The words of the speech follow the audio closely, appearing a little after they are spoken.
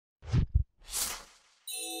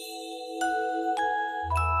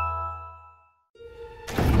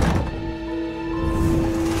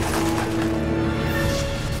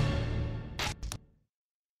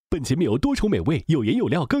节目由多重美味、有颜有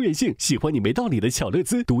料、更任性，喜欢你没道理的巧乐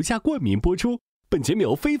兹独家冠名播出。本节目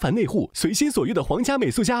由非凡内护、随心所欲的皇家美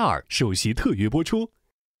素佳尔首席特约播出。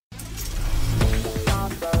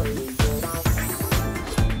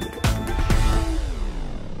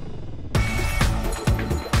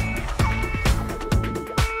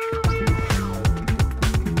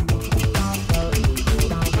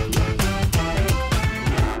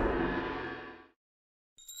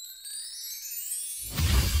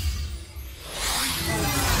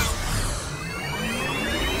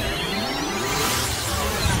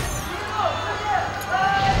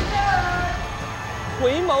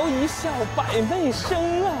回眸一笑百媚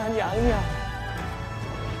生啊，娘娘！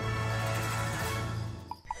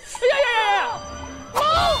哎呀！猫！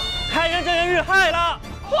太人真人遇害了！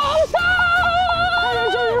皇上！太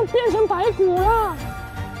人真人变成白骨了。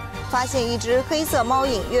发现一只黑色猫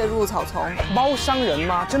影跃入草丛。猫伤人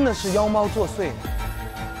吗？真的是妖猫作祟。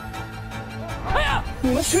哎呀！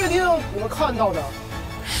你们确定你们看到的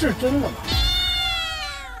是真的吗？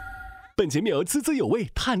本节目由滋滋有味、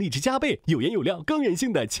探力值加倍、有颜有料、更人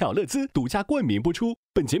性的巧乐兹独家冠名播出。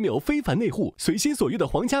本节目由非凡内护、随心所欲的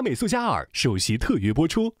皇家美素佳尔首席特约播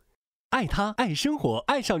出。爱他爱生活，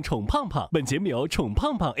爱上宠胖胖。本节目由宠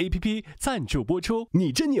胖胖 APP 赞助播出。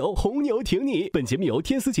你真牛，红牛挺你。本节目由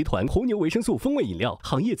天丝集团红牛维生素风味饮料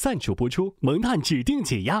行业赞助播出。萌探指定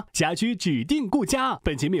解压，家居指定顾家。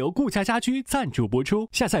本节目由顾家家居赞助播出。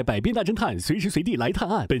下载百变大侦探，随时随地来探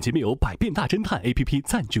案。本节目由百变大侦探 APP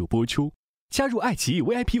赞助播出。加入爱奇艺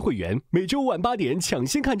VIP 会员，每周晚8点抢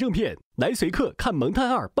先看正片，来随课看萌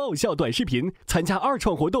探2爆笑短视频，参加2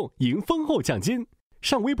创活动赢丰厚奖金。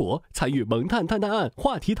上微博参与萌探探探案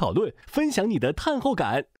话题讨论，分享你的探后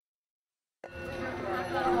感。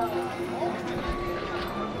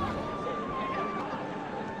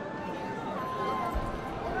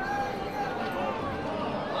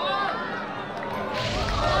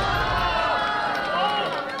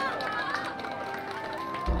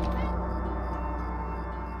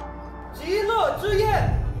极乐之宴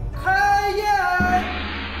开宴！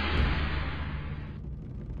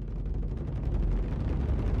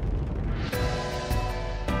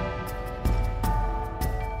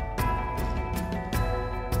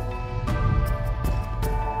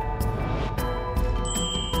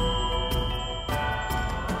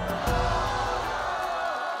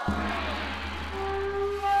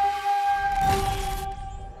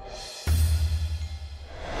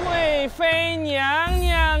贵妃娘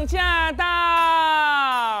娘驾到！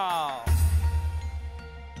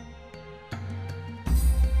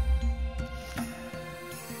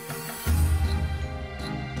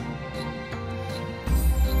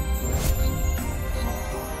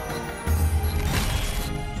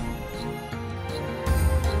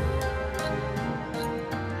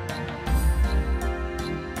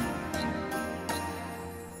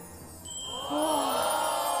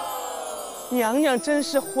娘娘真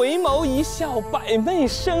是回眸一笑百媚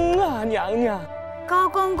生啊！娘娘，高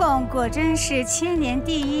公公果真是千年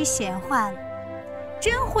第一贤宦，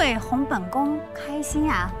真会哄本宫开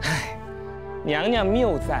心啊！唉，娘娘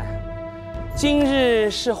谬赞。今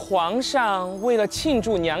日是皇上为了庆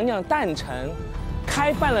祝娘娘诞辰，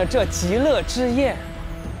开办了这极乐之宴，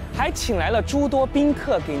还请来了诸多宾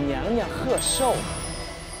客给娘娘贺寿。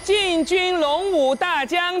禁军龙武大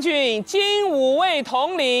将军金武卫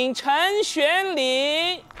统领陈玄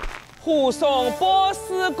礼，护送波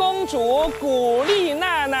斯公主古丽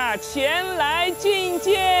娜娜前来觐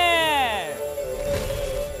见。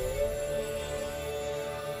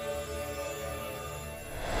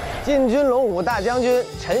禁军龙武大将军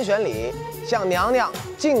陈玄礼向娘娘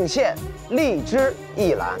敬献荔枝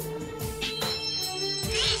1篮。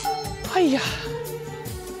哎呀！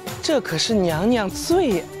这可是娘娘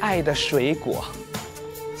最爱的水果，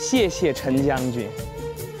谢谢陈将军。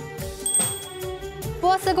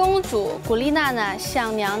波斯公主古丽娜娜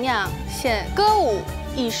向娘娘献歌舞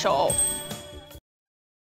1首。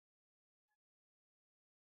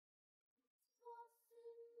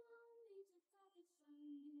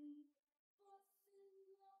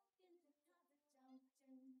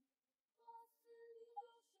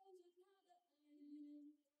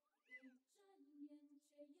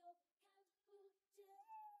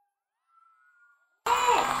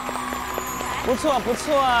不错不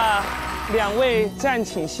错，两位暂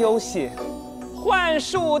请休息。幻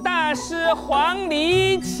术大师黄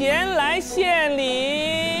鹂前来献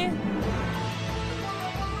礼。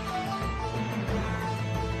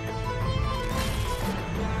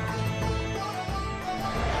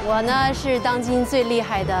我呢是当今最厉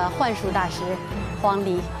害的幻术大师黄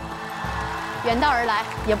鹂，远道而来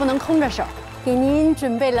也不能空着手，给您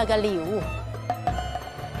准备了个礼物。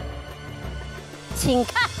请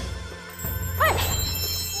看。快！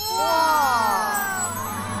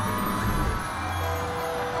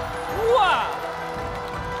哇！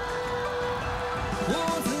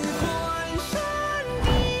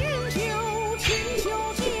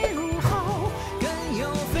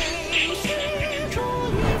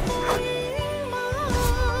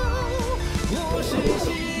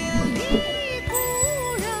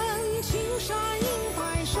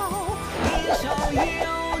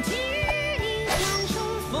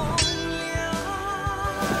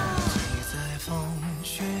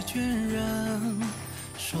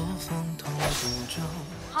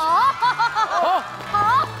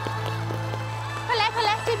好，快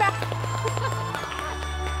来这边。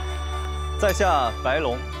在下白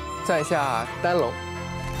龙，在下丹龙。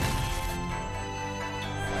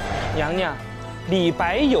娘娘，李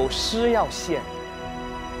白有诗要献，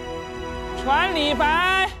传李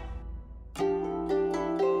白。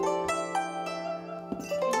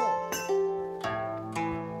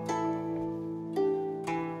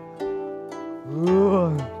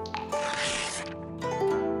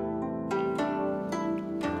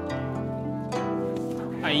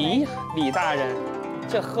哎呀，李大人，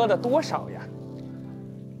这喝的多少呀？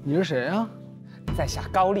你是谁啊？在下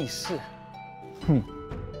高力士。哼，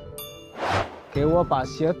给我把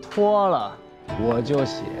鞋脱了，我就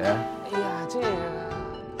写。哎呀，这个。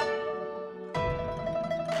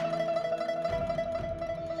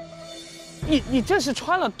你这是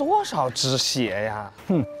穿了多少只鞋呀？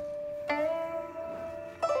哼，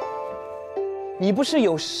你不是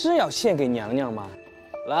有诗要献给娘娘吗？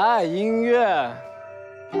来，音乐。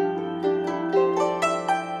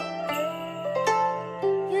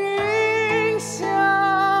云想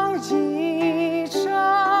衣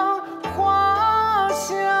裳花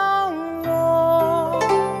香浓，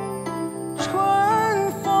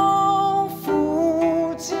春风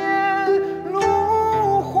拂槛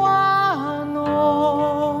露花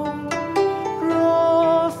浓。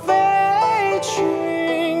若非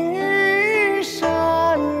群玉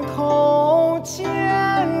山头见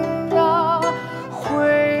呀，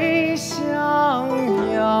会向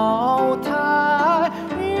瑶台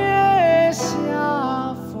月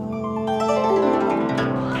下逢。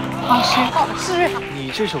好诗。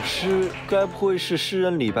你这首诗该不会是诗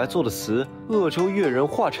人李白作的词，鄂州乐人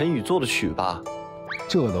华晨宇作的曲吧？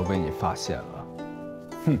这都被你发现了。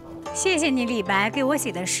谢谢你，李白给我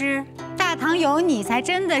写的诗，大唐有你才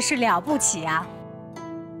真的是了不起啊！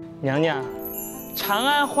娘娘，长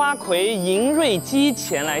安花魁尹瑞基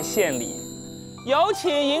前来献礼，有请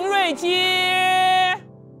尹瑞基。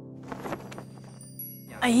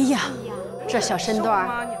哎呀，这小身段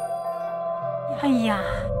儿，哎呀，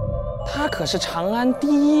她可是长安第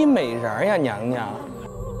一美人呀，娘娘。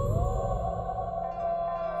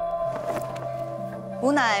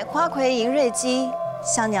吾乃花魁尹瑞基，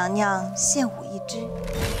向娘娘献舞一支。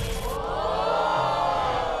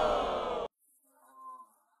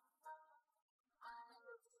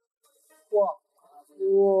哇！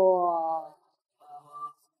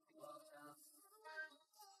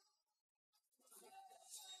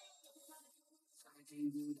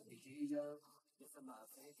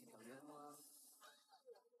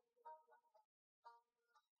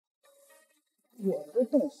我都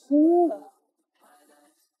动心了。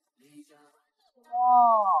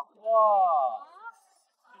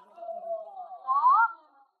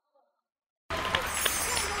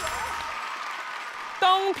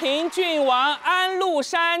东平郡王安禄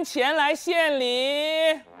山前来献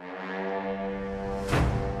礼。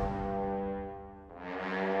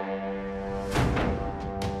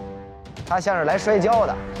他像是来摔跤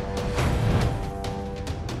的。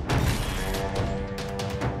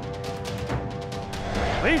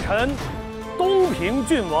微臣东平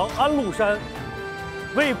郡王安禄山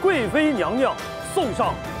为贵妃娘娘送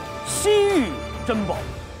上西域珍宝，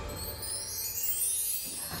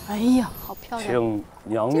哎呀，好漂亮！请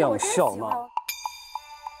娘娘笑纳。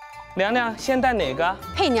娘娘先戴哪个？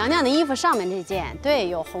配娘娘的衣服上面这件，对，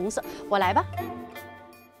有红色。我来吧。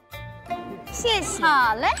谢谢。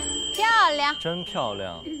好嘞，漂亮。真漂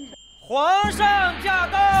亮。皇上驾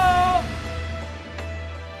到！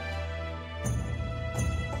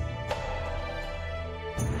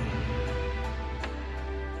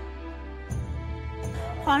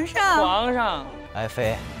皇上，皇上，爱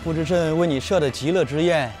妃，不知朕为你设的极乐之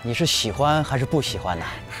宴，你是喜欢还是不喜欢呢？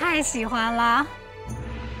太喜欢了。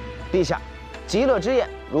陛下，极乐之宴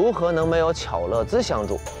如何能没有巧乐兹相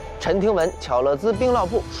助？臣听闻巧乐兹冰酪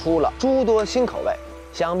铺出了诸多新口味，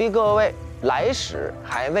想必各位来时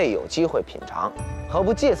还未有机会品尝，何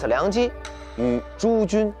不借此良机，与诸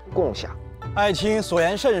君共享？爱卿所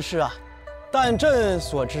言甚是啊，但朕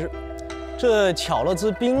所知，这巧乐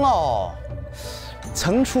兹冰酪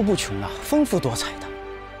层出不穷啊，丰富多彩的。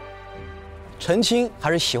陈青还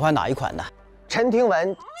是喜欢哪一款的？陈听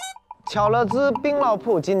闻，巧乐兹冰酪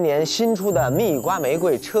铺今年新出的蜜瓜玫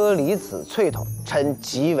瑰车厘子脆筒，陈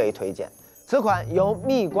极为推荐。此款由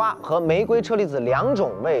蜜瓜和玫瑰车厘子2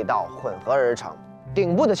种味道混合而成，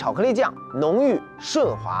顶部的巧克力酱浓郁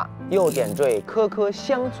顺滑，又点缀颗颗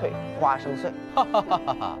香脆花生碎。哈哈哈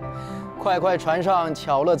哈哈！快快传上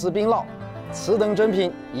巧乐兹冰酪，此等珍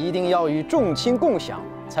品一定要与众亲共享，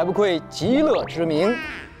才不愧极乐之名。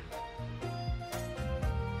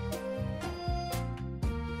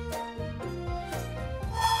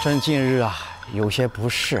朕近日啊，有些不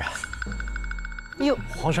适。哟，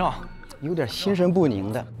皇上有点心神不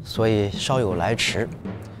宁的，所以稍有来迟。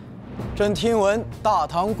朕听闻大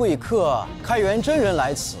唐贵客开元真人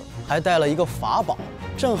来此，还带了一个法宝，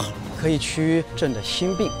正好可以驱朕的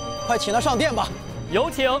心病。快请他上殿吧！有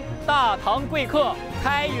请大唐贵客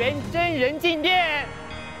开元真人进殿。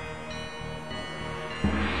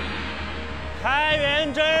开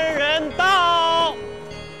元真人到。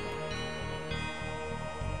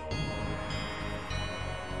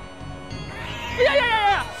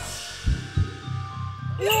呀！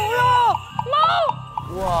有了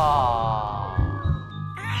猫！哇！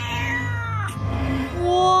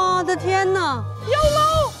我的天哪！有猫！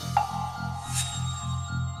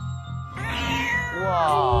哇！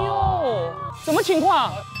哎呦，什么情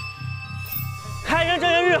况？开元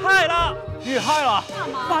真人遇害了！遇害了！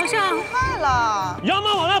皇上，害了！妖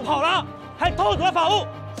猫往那跑了，还偷走了宝物。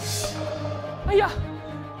哎呀，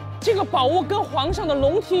这个宝物跟皇上的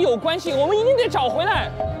龙体有关系，我们一定得找回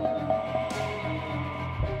来。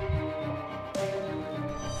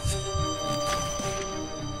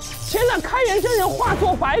天哪，开元真人化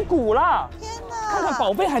作白骨了！天哪！看看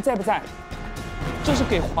宝贝还在不在？这是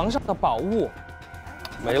给皇上的宝物，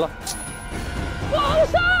没了。皇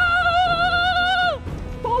上，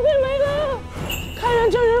宝贝没了！开元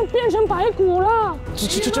真人变成白骨了！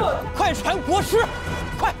这，快传国师！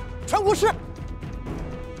快传国师！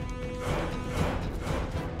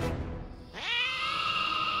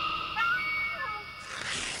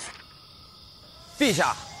陛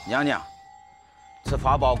下、娘娘，此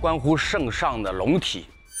法宝关乎圣上的龙体，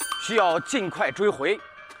需要尽快追回。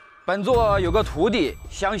本座有个徒弟，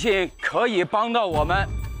相信可以帮到我们。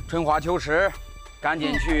春华秋实，赶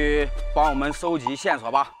紧去帮我们搜集线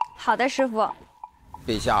索吧。好的，师傅。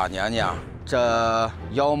陛下、娘娘，这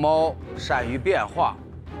妖猫善于变化，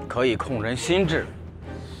可以控人心智，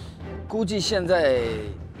估计现在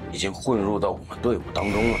已经混入到我们队伍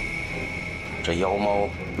当中了。这妖猫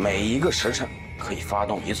每一个时辰可以发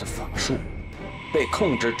动一次法术，被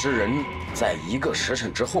控制之人在1个时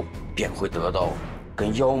辰之后便会得到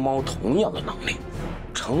跟妖猫同样的能力，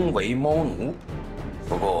成为猫奴。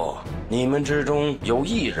不过你们之中有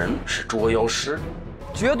1人是捉妖师，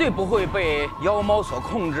绝对不会被妖猫所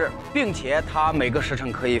控制，并且它每个时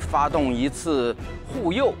辰可以发动1次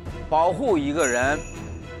护佑，保护一个人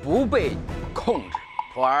不被控制。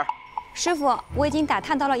徒儿，师傅，我已经打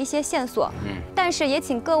探到了一些线索，但是也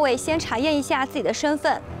请各位先查验一下自己的身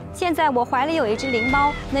份。现在我怀里有一只灵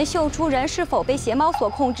猫，能嗅出人是否被邪猫所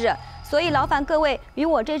控制，所以劳烦各位与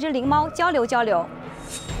我这只灵猫交流交流。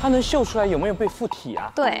它能嗅出来有没有被附体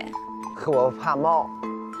啊？对，可我怕猫。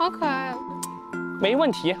好可爱。没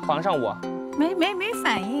问题，皇上我。没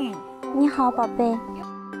反应。你好，宝贝。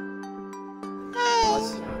嗨，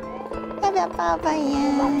要不要抱抱呀？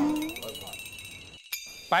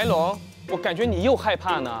白龙，我感觉你又害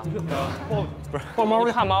怕呢。不是，抱猫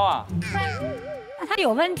怕猫啊？那它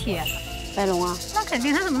有问题。白龙啊，那肯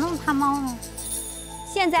定，它怎么那么怕猫呢？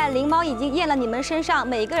现在灵猫已经验了你们身上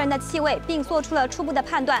每个人的气味，并做出了初步的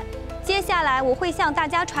判断。接下来我会向大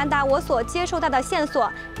家传达我所接受到的线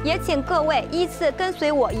索，也请各位依次跟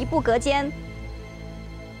随我1步隔间。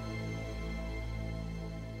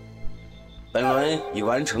本轮已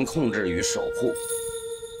完成控制与守护。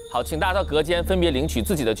好，请大家到隔间分别领取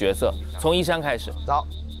自己的角色，从依山开始。走。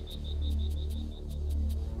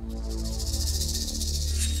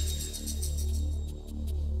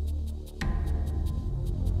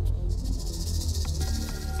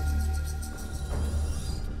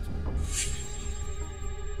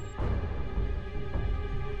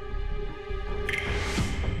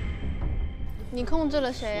你控制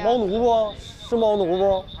了谁呀？猫奴不？是猫奴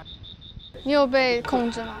不？你有被控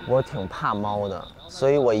制吗？我挺怕猫的，所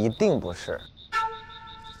以我一定不是。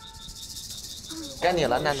该你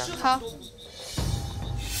了，娜娜。好。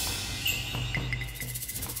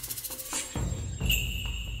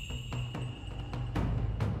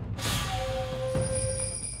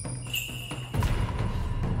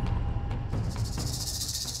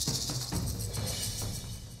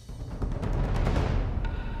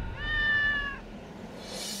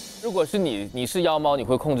如果是你是妖猫，你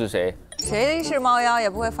会控制谁？谁是猫妖也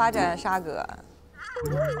不会发展沙格。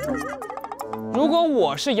如果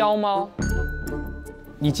我是妖猫，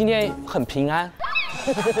你今天很平安，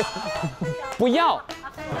不要。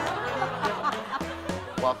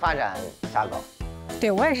我发展沙狗。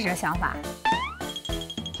对我也是这想法。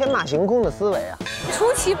天马行空的思维啊，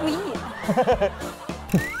出其不意。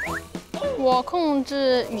我控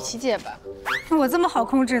制雨琦姐吧。我这么好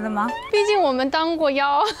控制的吗？毕竟我们当过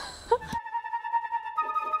妖。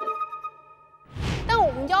但我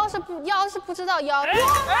们妖是不知道妖。哎呀！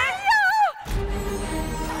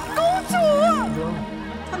公主，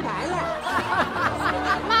穿白了。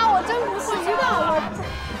妈，我真不是知道，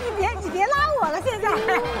你别拉我了，现在。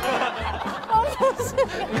我不是。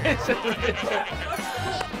没事没事。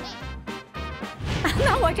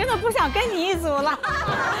那我真的不想跟你一组了。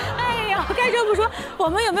哎呀，该说不说，我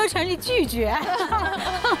们有没有权利拒绝？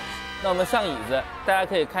那我们上椅子，大家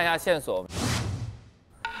可以看一下线索。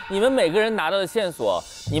你们每个人拿到的线索，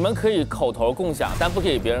你们可以口头共享，但不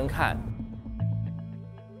给别人看。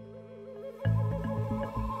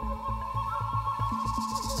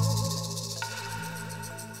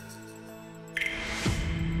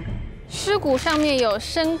尸骨上面有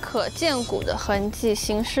深可见骨的痕迹，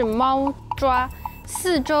形似猫抓，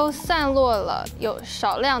四周散落了有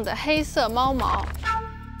少量的黑色猫毛。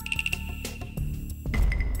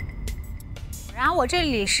然后我这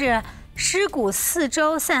里是尸骨四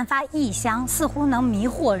周散发异香，似乎能迷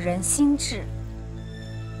惑人心智。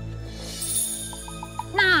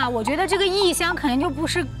那我觉得这个异香肯定就不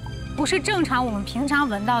是正常我们平常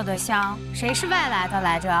闻到的香。谁是外来的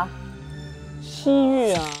来着？西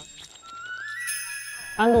域啊。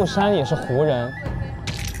安禄山也是胡人，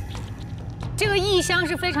这个异香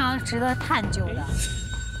是非常值得探究的。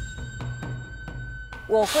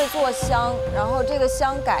我会做香，然后这个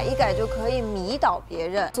香改一改就可以迷倒别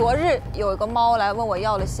人。昨日有一个猫来问我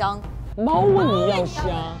要了香，猫问你要香，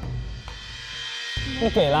你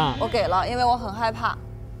给了？我给了，因为我很害怕。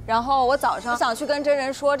然后我早上想去跟真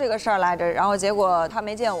人说这个事儿来着，然后结果他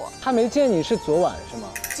没见我。他没见你是昨晚是吗？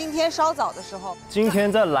今天稍早的时候。今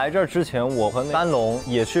天在来这儿之前，我和丹龙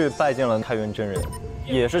也去拜见了开元真人，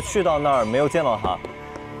也是去到那儿没有见到他，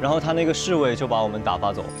然后他那个侍卫就把我们打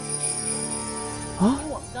发走。啊！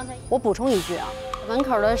我补充一句啊，门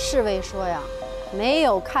口的侍卫说呀，没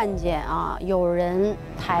有看见啊有人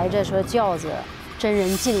抬着说轿子真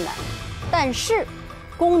人进来，但是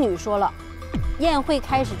宫女说了。宴会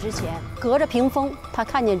开始之前，隔着屏风，他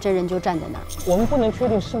看见真人就站在那儿。我们不能确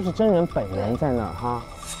定是不是真人本人在那儿哈。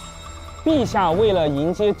陛下为了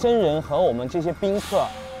迎接真人和我们这些宾客，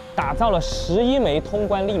打造了11枚通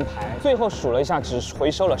关令牌，最后数了一下，只回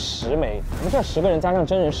收了10枚。我们这10个人加上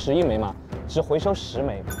真人11枚嘛，只回收10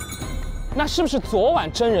枚。那是不是昨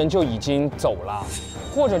晚真人就已经走了，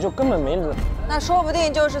或者就根本没人？那说不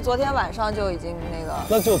定就是昨天晚上就已经那个。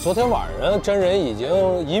那就昨天晚上真人已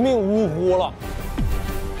经一命呜呼了。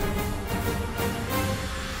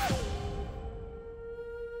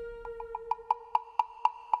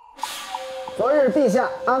昨日陛下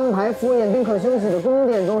安排敷衍宾客休息的宫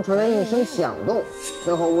殿中传来一声响动，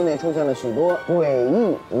随后屋内出现了许多诡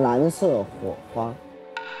异蓝色火花。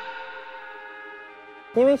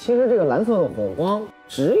因为其实这个蓝色的火光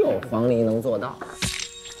只有黄鹂能做到。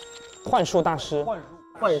幻术大师，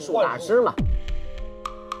幻术大师嘛。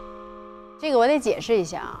这个我得解释一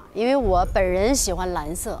下啊，因为我本人喜欢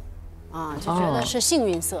蓝色，啊，就觉得是幸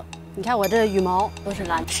运色。你看我这羽毛都是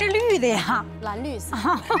蓝，是绿的呀，蓝绿色。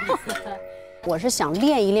我是想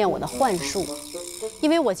练一练我的幻术，因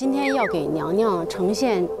为我今天要给娘娘呈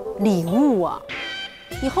现礼物啊。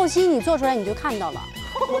你后期你做出来你就看到了。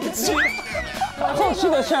我的天！后期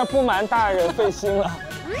的事儿不瞒大人费心了。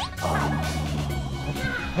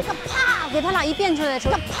啪，给他俩一变出来的时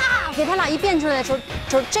候，啪，给他俩一变出来的时候，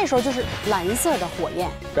这时候就是蓝色的火焰。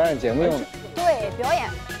表演节目用的。对，表演。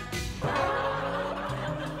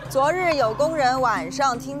昨日有工人晚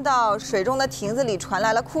上听到水中的亭子里传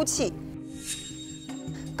来了哭泣，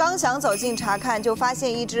刚想走近查看，就发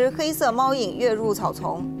现一只黑色猫影跃入草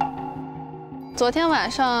丛。昨天晚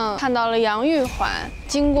上看到了杨玉环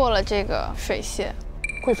经过了这个水榭。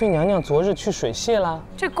贵妃娘娘昨日去水榭啦？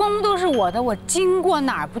这宫都是我的，我经过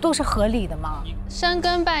哪儿不都是合理的吗？深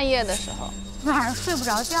更半夜的时候，晚上睡不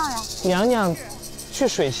着觉呀。娘娘去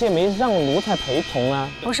水榭没让奴才陪同啊？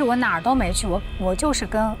不是，我哪儿都没去，我就是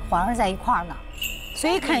跟皇上在一块儿呢，所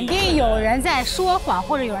以肯定有人在说谎，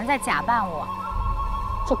或者有人在假扮我。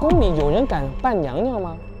这宫里有人敢扮娘娘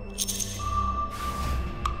吗？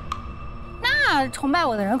那崇拜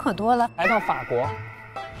我的人可多了。来到法国。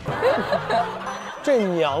这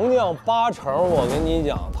娘娘8成，我跟你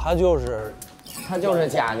讲，她就是她就是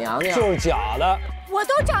假娘娘，就是假的。我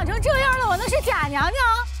都长成这样了，我那是假娘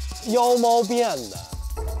娘？妖猫变的。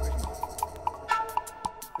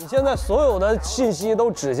你现在所有的信息都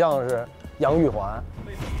指向是杨玉环，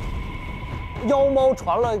妖猫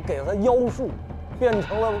传了给她妖术，变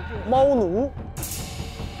成了猫奴，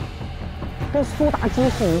跟苏妲己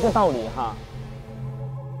是一个道理哈。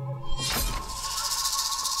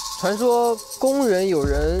传说宫人有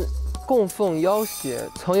人供奉妖邪，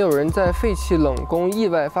曾有人在废弃冷宫意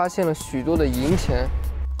外发现了许多的银钱。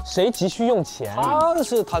谁急需用钱？他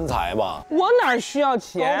是贪财吧？我哪需要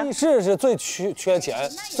钱？高力士是最缺钱、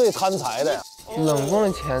最贪财的呀。冷宫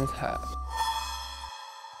的钱财，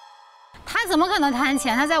他怎么可能贪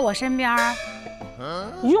钱？他在我身边，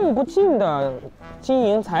用不尽的金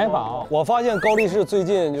银财宝。我发现高力士最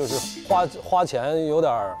近就是花钱有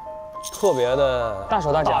点特别的大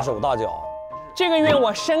手大脚。这个月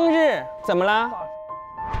我生日，怎么了？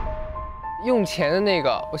用钱的那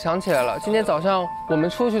个，我想起来了。今天早上我们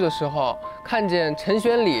出去的时候，看见陈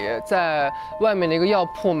玄礼在外面的一个药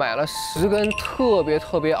铺买了10根特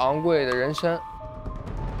别昂贵的人参。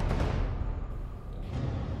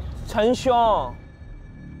陈兄，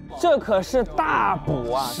这可是大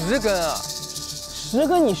补啊！10根啊！10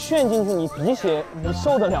根你炫进去，你鼻血你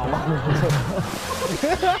受得了吗？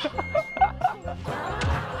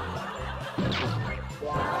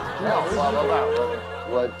没有，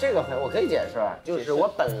我这个我可以解释，就是我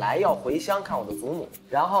本来要回乡看我的祖母，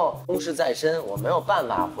然后公事在身，我没有办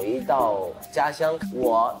法回到家乡，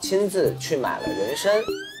我亲自去买了人参，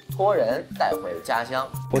托人带回了家乡。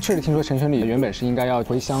我确实听说陈玄礼原本是应该要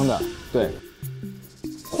回乡的，对。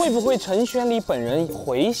会不会陈玄礼本人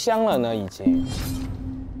回乡了呢？已经。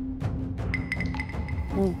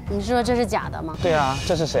你是说这是假的吗？对啊，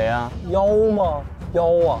这是谁啊？妖吗？妖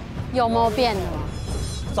啊！妖猫变的吗？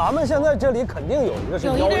咱们现在这里肯定有一个是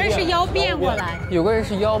妖变，有一个人是妖变过来，有个人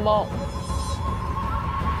是妖猫。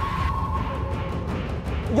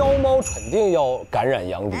妖猫肯定要感染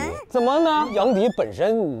杨迪，怎么呢？杨迪本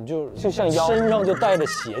身你就像妖，身上就带着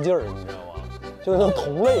邪劲儿，你知道吗？就是那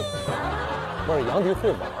同类。不是杨迪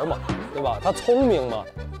会玩嘛，对吧？他聪明嘛，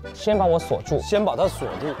先把我锁住，先把他锁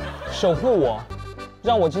住，守护我，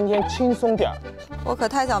让我今天轻松点儿。我可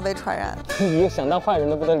太想被传染了，你想当坏人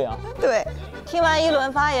的不得了。对。听完一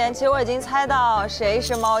轮发言，其实我已经猜到谁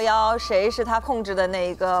是猫妖，谁是他控制的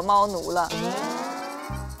那个猫奴了。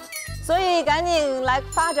所以赶紧来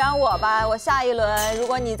发展我吧，我下一轮如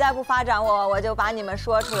果你再不发展我，我就把你们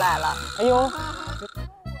说出来了。哎呦，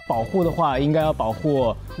保护的话应该要保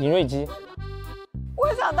护林瑞基。我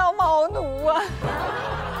想当猫奴啊！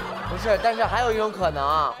不是，但是还有一种可能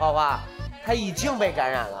啊，花花，他已经被感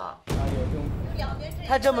染了。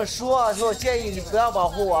他这么说，我建议你不要保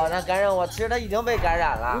护我，他感染我。其实他已经被感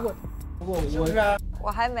染了。是不是？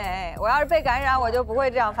我还没，我要是被感染，我就不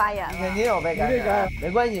会这样发言了。肯定有被感染，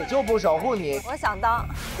没关系，就不守护你。我想当，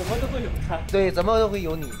怎么都会有他。对，怎么都会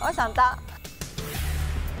有你。我想当。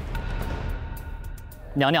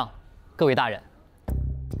娘娘，各位大人，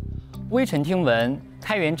微臣听闻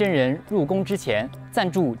开元真人入宫之前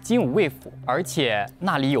暂住金吾卫府，而且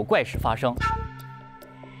那里有怪事发生。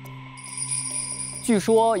据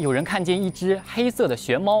说有人看见一只黑色的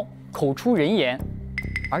玄猫口出人言，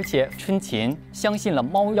而且春琴相信了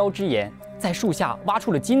猫妖之言，在树下挖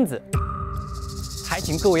出了金子，还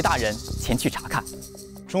请各位大人前去查看。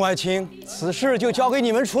众爱卿，此事就交给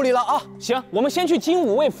你们处理了啊！行，我们先去金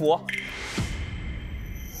吾卫府。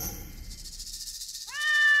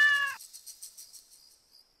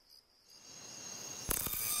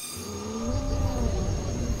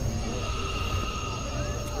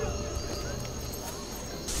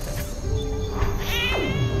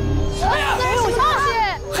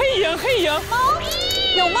黑影猫，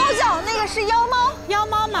有猫叫，那个是妖猫，妖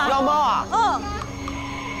猫吗？妖猫啊，嗯，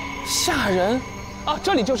吓人啊！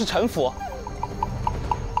这里就是陈府，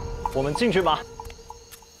我们进去吧。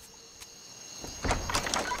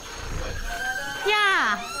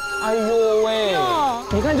呀，哎呦喂，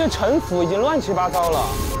你看这陈府已经乱七八糟了，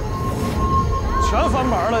全翻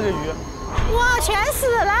盘了，这鱼，哇，全死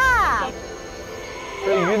了，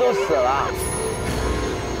这鱼都死了。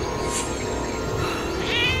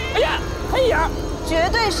哎呀，黑影，绝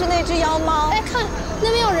对是那只妖猫。哎，看那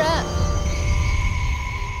边有人。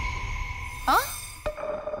啊！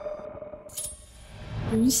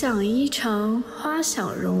云想衣裳花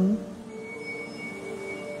想容，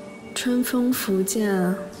春风拂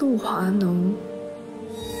槛露华浓。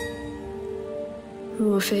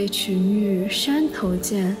若非群玉山头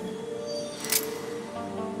见，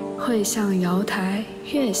会向瑶台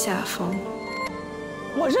月下逢。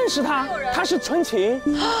我认识他，他是春琴。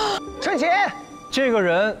春琴，这个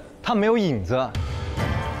人它没有影子。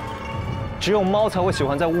只有猫才会喜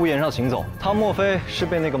欢在屋檐上行走，它莫非是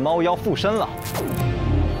被那个猫妖附身了？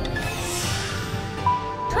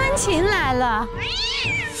春晴来了！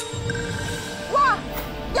哇，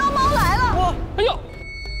妖猫来了！哇，哎呦！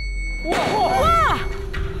哇！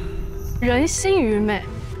人心愚昧，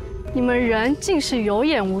你们人竟是有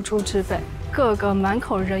眼无珠之辈，个个满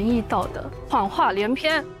口仁义道德，谎话连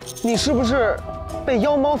篇。你是不是被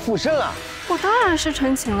妖猫附身了？我当然是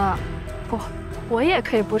春晴了，不，我也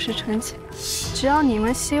可以不是春晴，只要你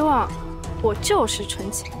们希望，我就是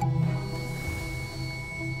春晴。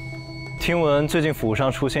听闻最近府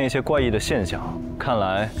上出现一些怪异的现象，看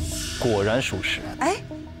来果然属实。哎，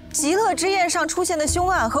极乐之宴上出现的凶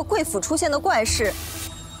案和贵府出现的怪事，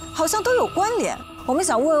好像都有关联。我们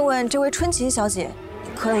想问问这位春晴小姐，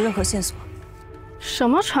可有任何线索？什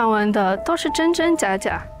么传闻的都是真真假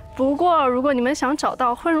假。不过，如果你们想找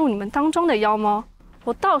到混入你们当中的妖猫，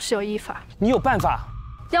我倒是有一法。你有办法？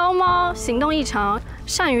妖猫行动异常，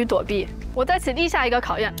善于躲避。我在此立下一个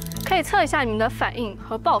考验，可以测一下你们的反应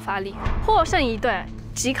和爆发力。获胜一队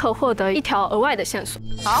即可获得一条额外的线索。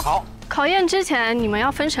好。考验之前，你们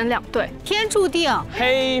要分成2队，天注定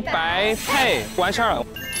黑白配，完事儿了。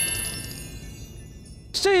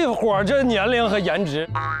这会儿这年龄和颜值，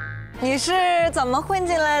你是怎么混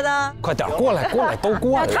进来的？快点过来，过来，都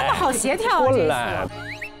过来！他们好协调啊！过来。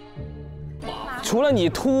除了你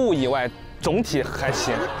突兀以外，总体还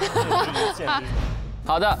行。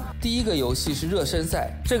好的，第一个游戏是热身赛，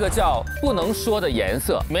这个叫不能说的颜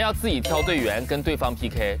色，你们要自己挑队员跟对方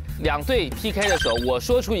PK。2队 PK 的时候，我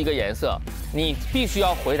说出一个颜色，你必须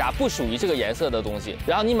要回答不属于这个颜色的东西，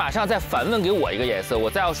然后你马上再反问给我一个颜色，我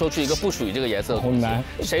再要说出一个不属于这个颜色的东西。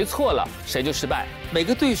谁错了，谁就失败。每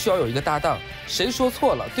个队需要有一个搭档，谁说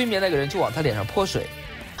错了，对面那个人就往他脸上泼水。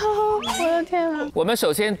我的天啊！我们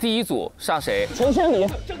首先第一组上谁？陈玄礼，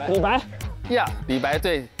李白。呀，李白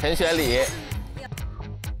对陈玄礼。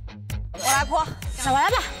我来泼，那我来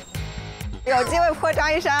吧。有机会泼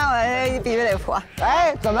张一山，我必须得泼。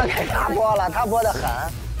哎，怎么给他泼了？他泼得很。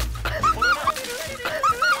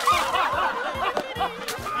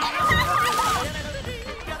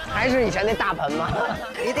还是以前那大盆吗？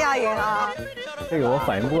一定要赢啊！这个我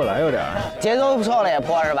反应不过来，有点节奏不错了也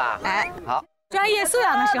泼是吧？哎，好，专业素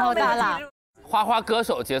养的时候到了。花花歌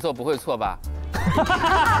手节奏不会错吧？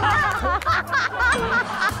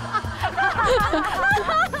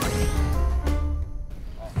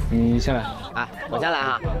你先来啊，我先来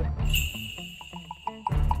哈。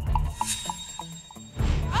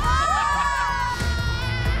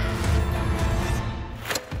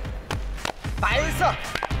白色、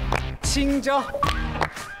青椒、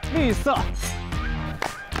绿色、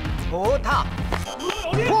葡萄，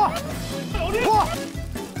泼，泼。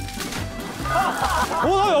葡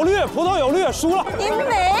萄有绿，葡萄有绿，输了。你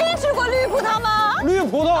没吃过绿葡萄吗？绿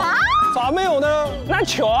葡萄咋没有呢？那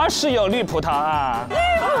确实有绿葡萄啊。绿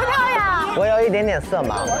葡萄呀！我有一点点色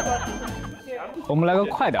盲。我们来个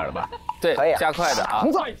快点的吧。对，可以加快的啊。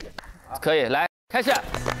红色，可以，来开始。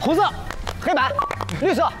红色、黑白、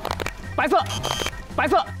绿色、白色、白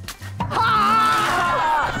色。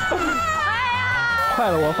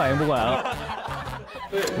快了，我反应不过来了。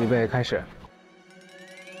预备开始。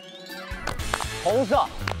红色、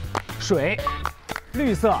水、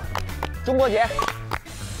绿色、中国结。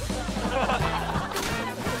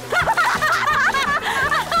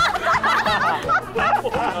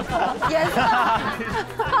颜色。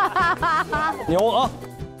牛啊！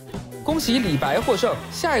恭喜李白获胜，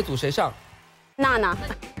下一组谁上？娜娜。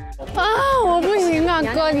啊，我不行啊，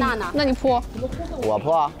哥，娜娜，那你泼。我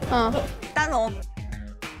泼。嗯。丹龙。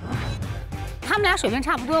他们俩水平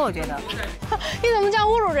差不多，我觉得。你怎么这样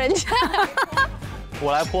侮辱人家？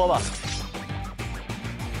我来泼吧。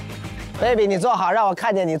baby， 你坐好，让我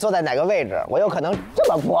看见你坐在哪个位置，我有可能这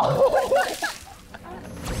么泼。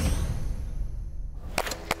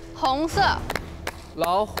红色、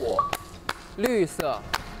老虎、绿色、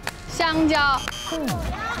香蕉。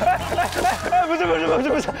不是。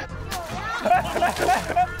不是。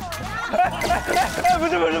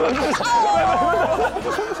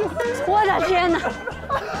我的天哪！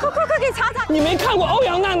快给擦擦！你没看过欧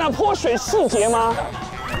阳娜娜泼水细节吗？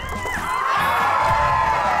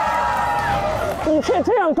你却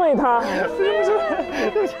这样对她。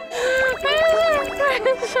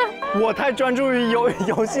我太专注于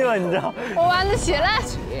游戏了，你知道？我玩得起来。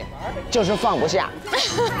就是放不下。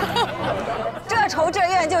这仇这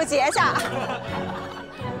怨就结下。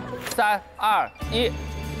 3、2、1，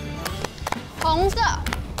红色、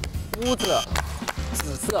屋子、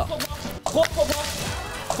紫色，泼！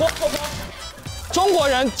中国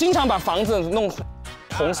人经常把房子弄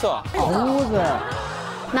红色。屋子、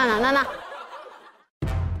娜娜。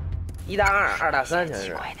 1大2，2大3，真是。奇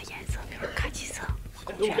怪的颜色，比如咖喱色、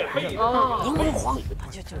哦，柠檬黄，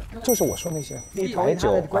就是我说那些白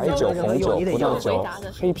酒、红酒、葡萄酒、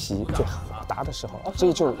黑啤，就答的时候，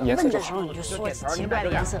这就颜色就好。你就说奇怪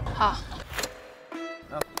的颜色。好。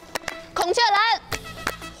孔雀蓝，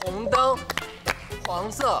红灯，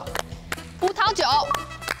黄色，葡萄酒，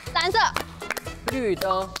蓝色，绿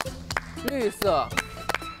灯，绿色，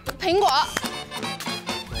苹果。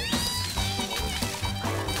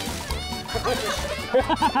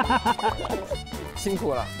 辛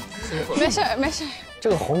苦了，辛苦了。没事没事。这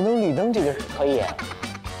个红灯绿灯这个可以。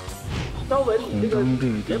红灯、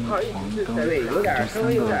绿灯、黄灯，这三个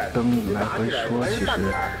灯来回说，其实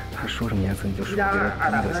他说什么颜色你就说这个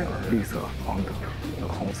灯就行了，绿色、黄灯、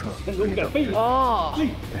红色、绿灯。哦，对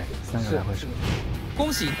，3个来回说。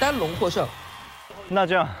恭喜丹龙获胜。那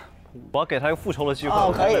这样，我要给他一个复仇的机会。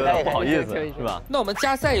哦，可以，不好意思，是吧？那我们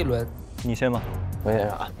加赛一轮，你先吧。我先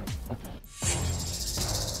啊。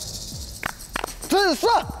 紫色，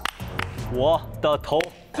我的头。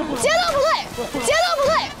节奏不对，节奏不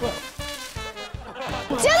对，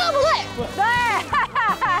节奏不对，对。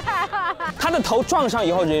他的头撞上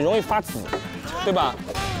以后也容易发紫，对吧？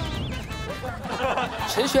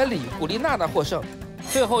陈选礼鼓励娜娜获胜。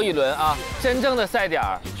最后一轮啊，真正的赛点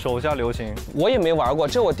儿，手下留情。我也没玩过，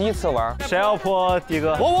这我第一次玩。谁要泼第一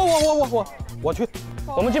个？我去。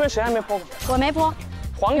我们这边谁还没泼过？我没泼。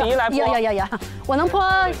 黄梨来泼，有，我能泼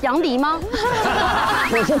杨迪吗？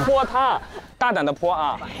你去泼他，大胆的泼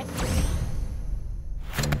啊！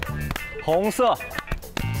红色，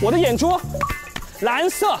我的眼珠，蓝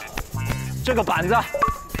色，这个板子，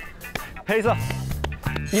黑色，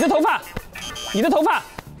你的头发，你的头发，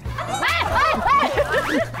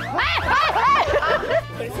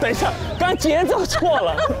等一下，刚节奏错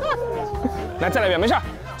了，来再来一遍，没事，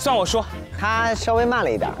算我说。 他稍微慢了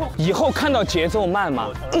一点，以后看到节奏慢嘛。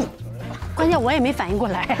关键我也没反应过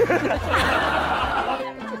来。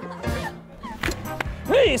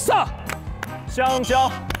绿色，香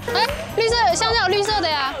蕉。哎，绿色香蕉有绿色的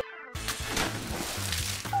呀。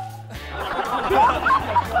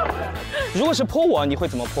如果是泼我，你会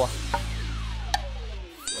怎么泼？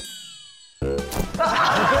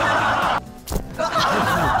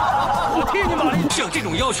我替你玛丽，像这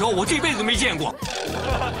种要求我这辈子没见过。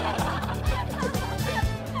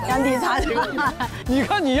 杨迪擦的，你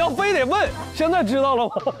看你要非得问，现在知道了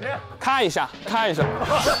吗？咔一下，咔一下。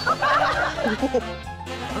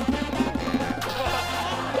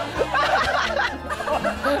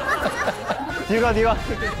迪哥，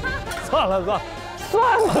算了，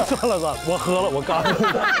我喝了，我干了。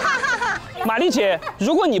玛丽姐，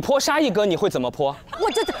如果你泼沙溢哥，你会怎么泼？我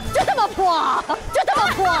就这么泼，就这么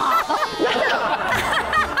泼。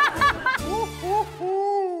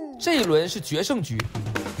这一轮是决胜局。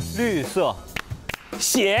 绿色，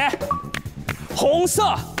血，红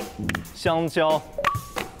色，香蕉，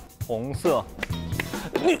红色，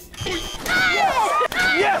绿，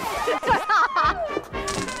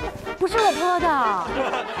不是我泼的，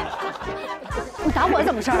你打我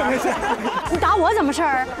怎么事儿？你打我怎么事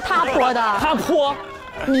儿？他泼的，他泼，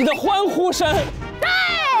你的欢呼声，对，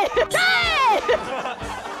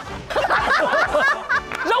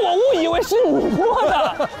让我误以为是你泼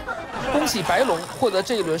的。 恭喜白龙获得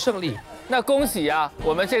这一轮胜利。那恭喜啊，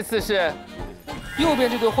我们这次是右边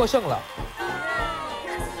这队获胜了。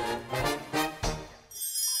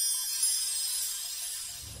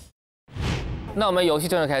那我们游戏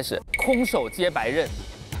正式开始，空手接白刃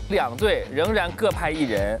，2队仍然各派1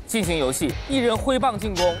人进行游戏，1人挥棒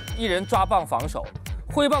进攻，1人抓棒防守。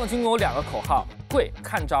挥棒进攻有2个口号：会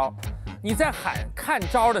看招。你在喊看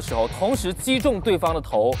招的时候，同时击中对方的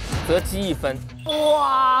头，则积1分。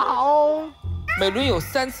哇哦！每轮有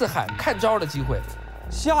3次喊看招的机会，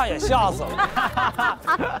吓也吓死了。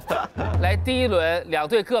来，第一轮2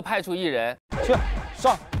队各派出1人，去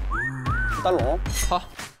上。丹龙，好。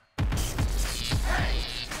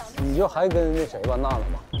你就还跟那谁吧，娜娜吧，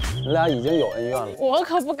你俩已经有恩怨了。我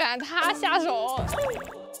可不敢他下手。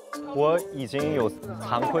我已经有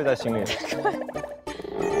惭愧在心里。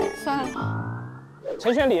算了。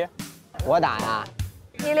陈选礼，我打呀。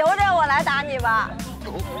你留着，我来打你吧。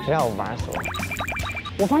让我玩死我。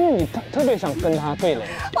我发现你特别想跟他对垒。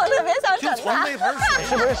我特别想整他。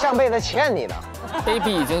是不是上辈子欠你的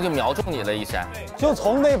 ？baby 已经就瞄中你了一闪，就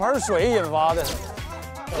从那盆水引发的。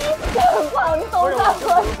正方都在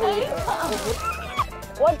喝水，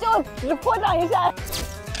我就只泼上一下。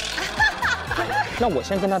那我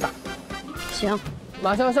先跟他打。行。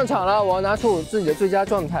 马上上场了，我要拿出自己的最佳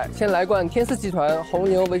状态，先来罐天丝集团红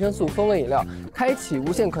牛维生素风味饮料，开启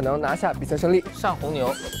无限可能，拿下比赛胜利。上红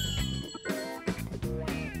牛。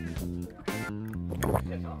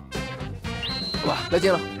哇，来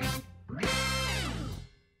劲了！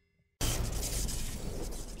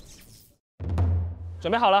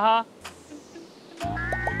准备好了哈。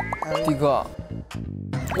迪哥，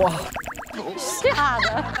哇，吓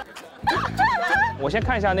的！我先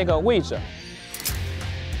看一下那个位置。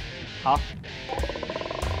好。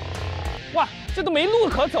哇，这都没路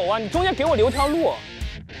可走啊！你中间给我留条路。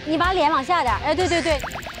你把脸往下点。哎，对对对，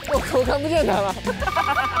我看不见他了。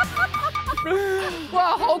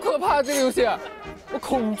哇，好可怕这个游戏，我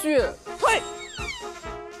恐惧。退。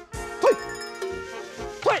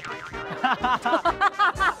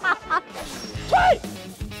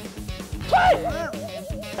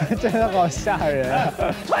真的好吓人啊！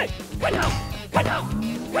退，开场，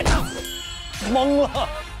懵了，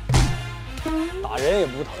打人也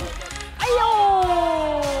不疼。哎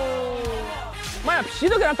呦，妈呀，皮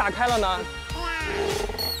都给他打开了呢。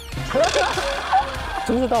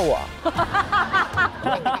怎么知道我？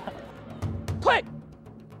退。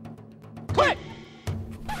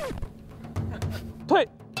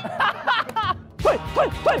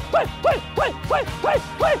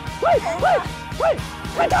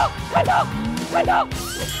开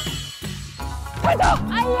场！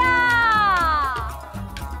哎呀！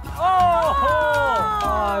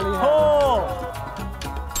厉害！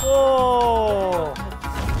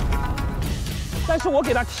但是我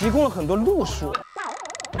给他提供了很多路数。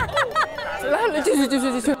来，继续，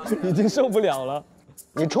已经受不了了。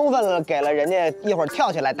你充分了给了人家一会儿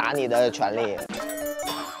跳起来打你的权利。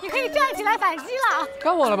你可以站起来反击了。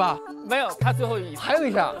该我了吧？没有，他最后一还有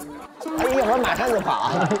一下。他一会儿马上就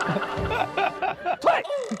跑。退！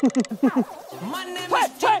我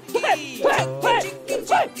退！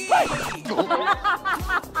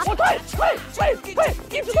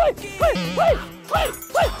一直退！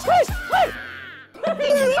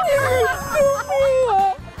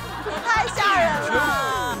太吓人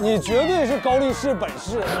了！你绝对是高力士本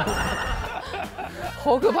事。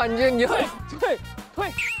好可怕！你退！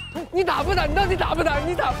你打不打？你到底打不打？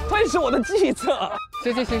你打退是我的计策。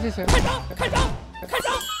行！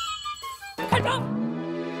开场！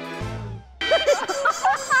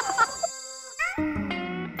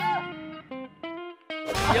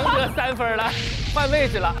赢得3分了，换位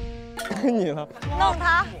置了。你了。弄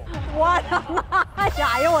他！我的妈呀！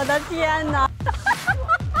哎呦我的天哪！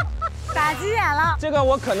打急眼了。这个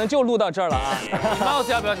我可能就录到这儿了啊。帽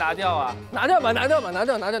子要不要拿掉啊？拿掉吧！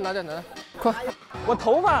快！我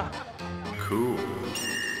头发。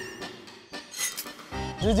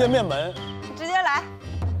直接面门。直接来。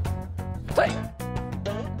退！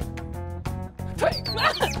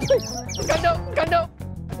干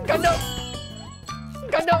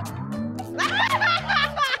掉！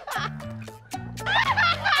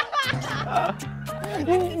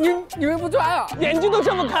你们不抓啊？眼睛都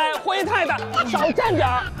睁不开，火也太大，少站点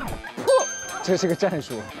儿。这是个战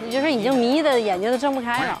术。你就是已经迷的眼睛都睁不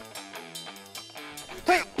开了。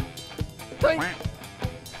退！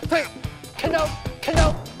看着！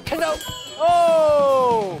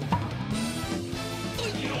哦！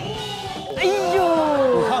哎呦！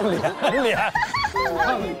你看脸。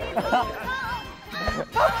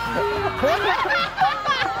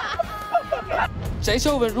翟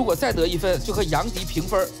潇闻如果再得1分，就和杨迪平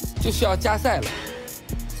分，就需要加赛了。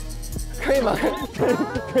可以吗？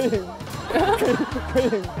可以。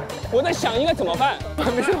我在想应该怎么办。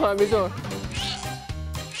没事。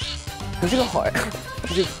你这个好呀，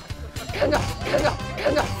你这个看着，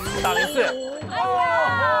挡一次。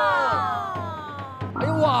哎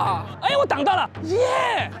呦哇！哎，我挡到了，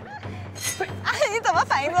耶！哎，你怎么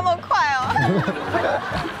反应这么快哦？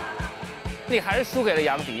你还是输给了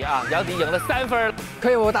杨迪啊！杨迪赢了3分。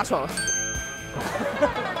可以，我大爽了。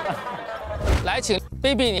来，请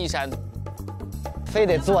baby 你一闪。非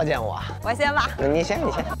得作践我。我先吧。你先。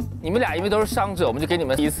你们俩因为都是伤者，我们就给你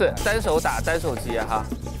们一次单手打单手接哈。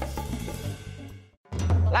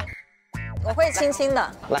来，我会轻轻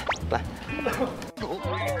的。来。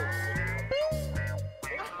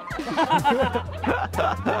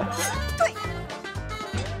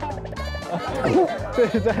这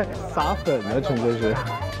是在撒粉呢，纯粹是。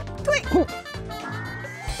退。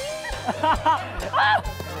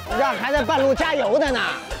让还在半路加油的呢。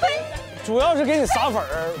主要是给你撒粉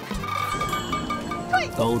儿。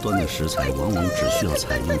高端的食材往往只需要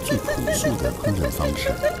采用最朴素的烹饪方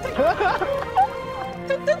式。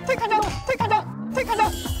退开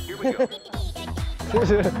张！这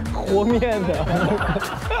是和面的。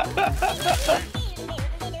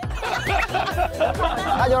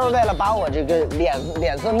他就是为了把我这个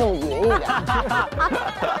脸色弄匀一点。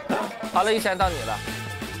好了，一闪到你了。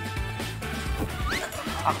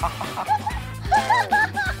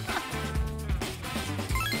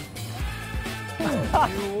啊！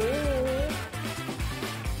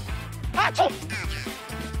去！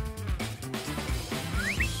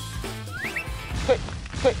对，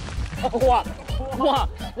哇，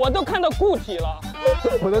我都看到固体了，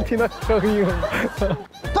我都听到声音了。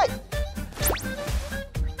对。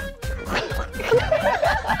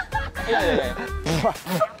哎呀，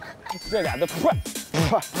这俩都对。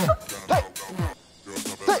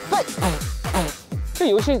这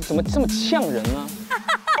游戏怎么这么呛人呢？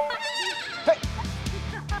对，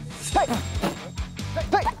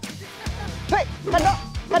看着。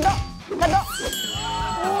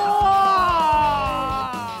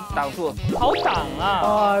哇！挡住，好挡啊！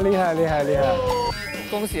啊，厉害！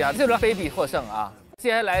恭喜啊，这轮 baby 获胜啊！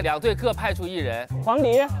接下来2队各派出1人，黄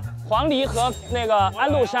梨和那个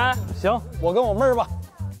安禄山。行，我跟我妹儿吧。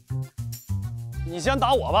你先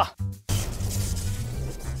打我吧。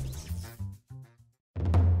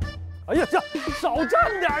哎呀，这少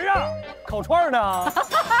蘸点啊！烤串呢？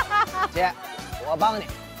姐，我帮你。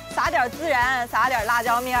撒点孜然，撒点辣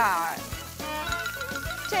椒面儿。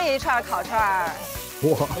这一串烤串儿，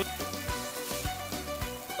哇！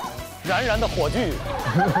燃燃的火炬。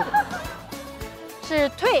是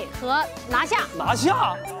退和拿下。拿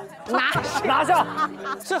下。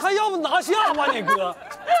这还要不拿下吗？你哥。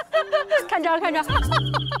看招。退。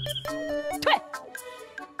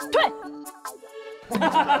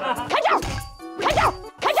开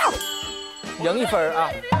招。赢1分啊！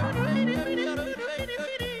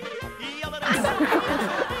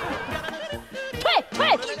退。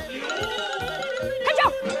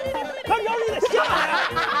看招你得下来，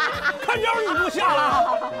看招你不下来。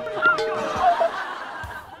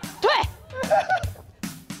退。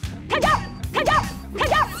开招。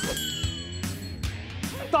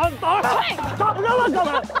打上了，哥们！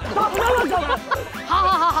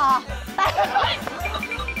好，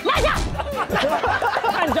拿下！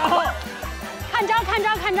看招！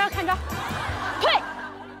退！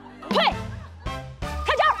开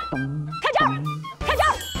招！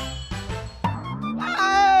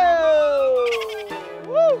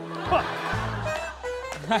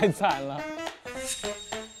太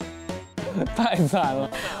惨了！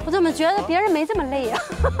我怎么觉得别人没这么累呀？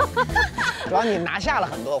主要你拿下了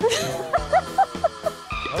很多。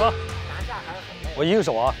来吧，我一个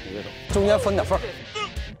手啊，中间分点缝。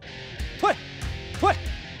退！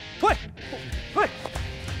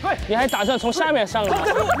你还打算从下面上来？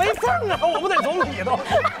这没缝啊，我不得从里头。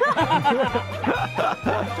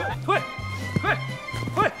退！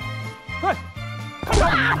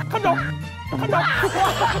看招！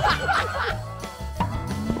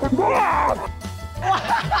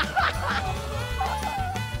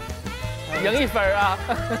赢1分啊！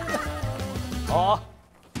好，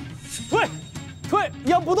退，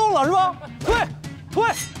要不动了是吧？退，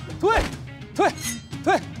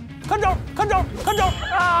看招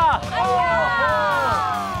啊！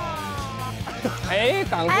哎，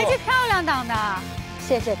挡住！哎，这漂亮挡的，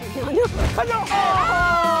谢谢。看招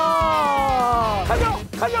啊！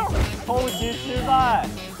看招！偷袭失败。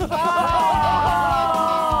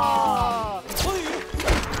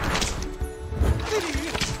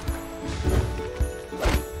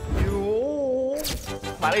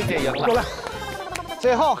玛丽姐赢了。过来，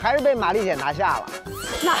最后还是被玛丽姐拿下了。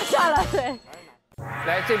对。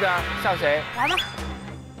来这边上谁？来吧。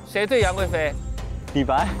谁对杨贵妃？李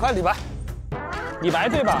白，快李白。李白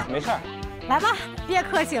对吧？没事儿。来吧，别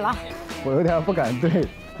客气了。我有点不敢对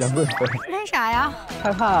杨贵妃。为啥呀？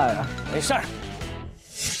害怕呀。没事儿。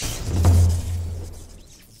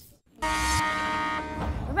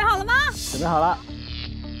准备好了吗？准备好了。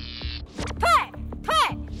退！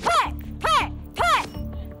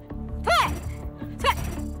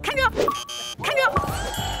看着！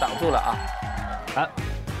挡住了啊！来，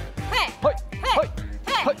退！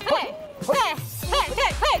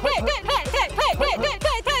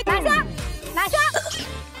拿下！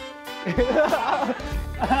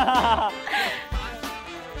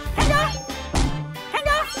看着！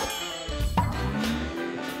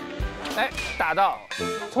哎，打到，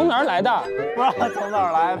从哪儿来的？不知道从哪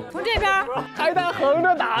儿来的。从这边，还得横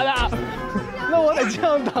着打的。那我得这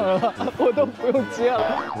样挡了，我都不用接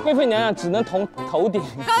了。贵妃娘娘只能从头顶。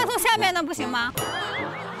刚才从下面的不行吗？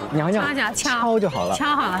娘娘敲就好了。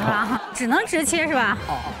敲好了是吧？只能直切是吧？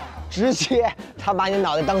哦，直切，他把你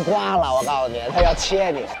脑袋当瓜了，我告诉你，他要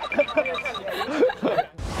切你。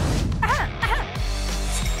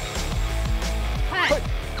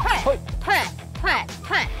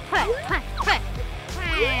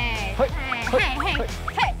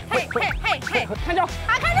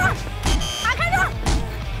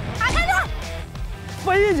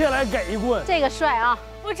飞起下来给一棍。这个帅啊！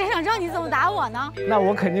我只想知道你怎么打我呢？那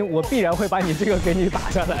我必然会把你这个给你打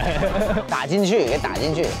下来，打进去，给打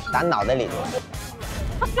进去，打脑袋里头。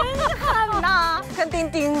真狠呐，跟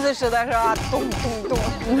钉钉子似的，是吧？咚咚咚。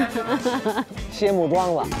谢幕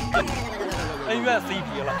桩子，恩怨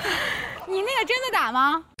CP 了。你那个真的打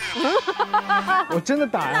吗？我真的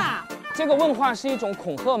打呀。这个问话是一种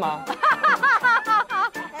恐吓吗？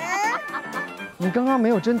你刚刚没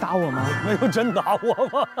有真打我吗？没有真打我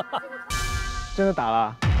吗？真的打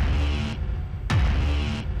了，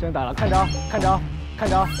真的打了，看着，看着，看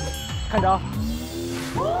着，看着。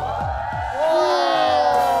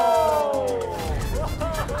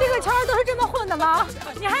这个圈都是这么混的吗？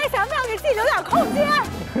你还想不想给自己留点空间？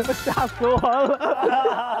吓死我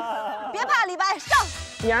了！别怕，李白上。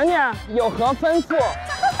娘娘有何吩咐？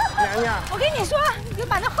娘娘，我跟你说，你就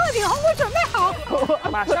把那鹤顶红给我准备好。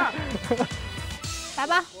马上。来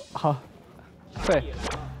吧。好，退，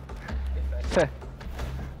退，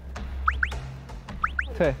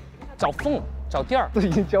退，找缝，找地儿。都已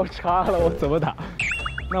经交叉了，我怎么打？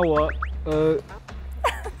那我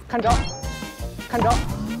看着，看着，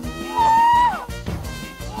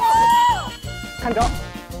看着。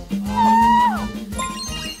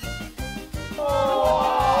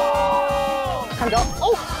看着，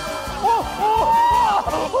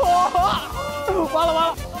完了完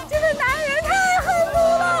了！这个男人太狠毒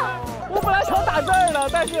了。我本来想打这儿的，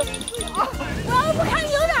但是我要不看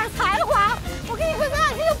你有点才华，我跟你说咱俩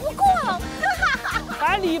这就不过了。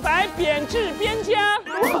把李白贬至边疆。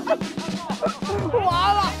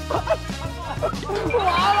完了，完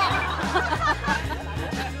了。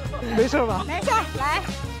没事吧？没事，来，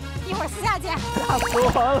一会儿私下见。吓死我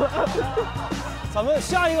了！咱们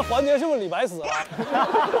下一个环节是不是李白死了？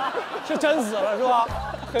是真死了是吧？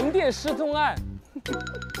横店失踪案。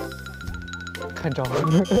看着，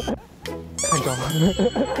看着，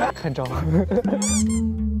看着。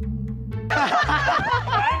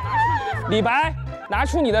李白，拿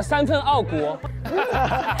出你的3份傲骨。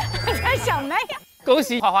干什么呀？恭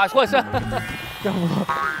喜花花获胜。要不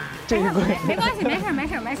这一回没关系，没事，没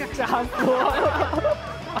事，没事。吓死我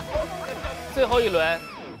了！最后一轮，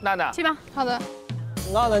娜娜去吧。好的。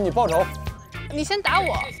娜娜，你报仇。你先打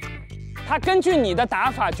我。他根据你的打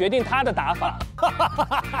法决定他的打法。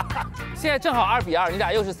现在正好2比2，你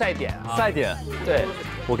俩又是赛点啊。赛点。对，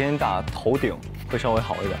我给你打头顶会稍微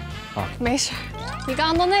好一点啊。没事，你刚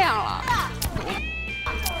刚都那样了。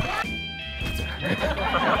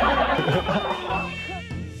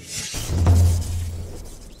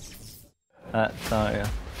哎，3、2、1，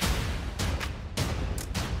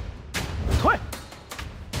退，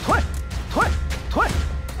退，退，退！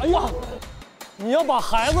哎呀，你要把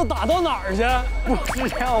孩子打到哪儿去？不是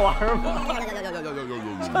这样玩吗？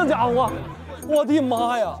这家伙，我的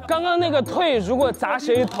妈呀！刚刚那个退，如果砸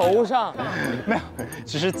谁头上，没有，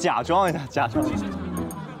只是假装一下，假装一下。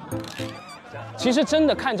其实真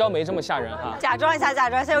的看招没这么吓人哈。假装一下，假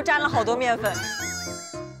装一下，又沾了好多面粉。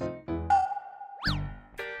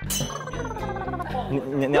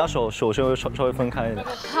你要手稍微分开一点。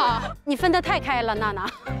好，你分得太开了，娜娜。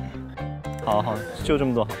好好，就这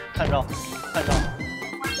么做好。看招，看招，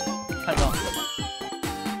看招，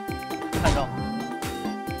看招。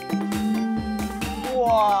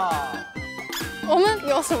哇！我们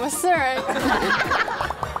有什么事儿？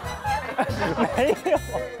没有。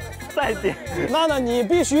赛点。娜娜，你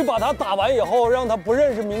必须把他打完以后，让他不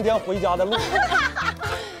认识明天回家的路。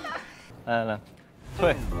来来，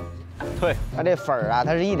退，退。他这粉儿啊，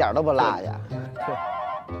他是一点都不落下。退，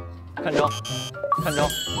看招，看招。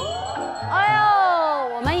哎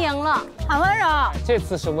呦，我们赢了，好温柔。这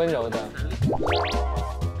次是温柔的，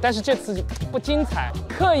但是这次不精彩，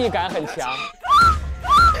刻意感很强。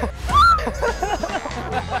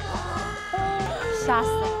吓死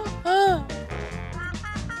了。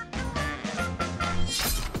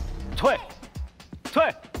退，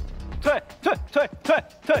退，退，退，退，退，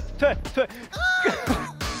退，退，退。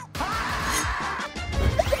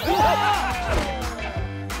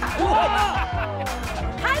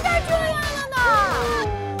还在这样了呢，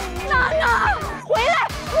娜娜，回来，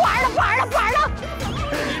玩了，玩了，玩了。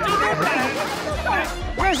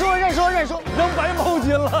认输，认输，认输，扔白毛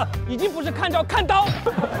巾了，已经不是看招，看刀。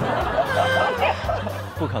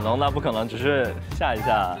不可能的，不可能，只是吓一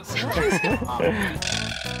下。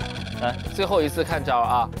来，最后一次看招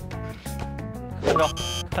啊！看招，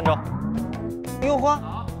看招。哟呵，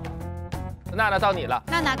娜娜到你了。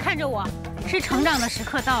娜娜看着我，是成长的时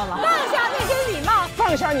刻到了。放下那些礼貌，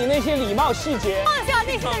放下你那些礼貌细节，放下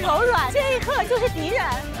那些柔软，这一刻就是敌人。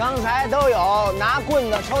刚才都有拿棍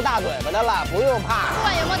子抽大嘴巴的了，不用怕。不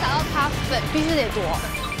管有没有打到他，粉必须得多。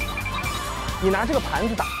你拿这个盘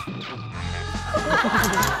子打。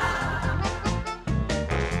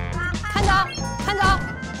看着，看着，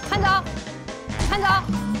看着，看着，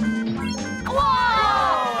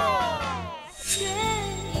哇！雪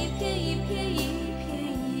一片一片一片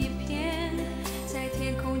一片，在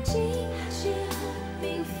天空尽显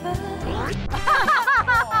缤纷。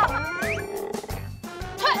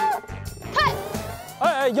退！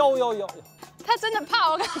哎，腰，他真的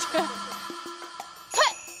怕，我感觉。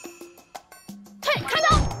退！看着，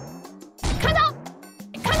看着，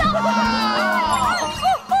看着！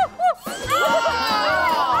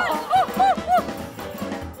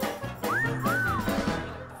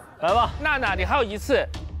来吧，娜娜，你还有一次。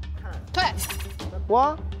退！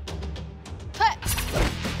我退！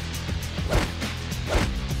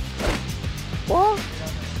哇，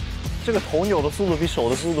这个头扭的速度比手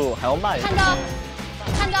的速度还要慢。看着，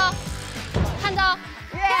看着，看着，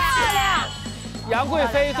漂亮！杨贵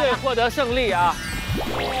妃队获得胜利啊！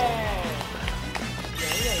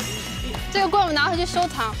这个棍我们拿回去收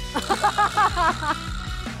藏。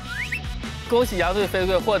恭喜杨贵妃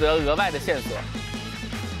队获得额外的线索。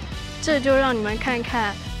这就让你们看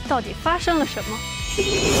看到底发生了什么。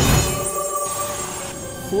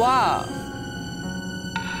哇，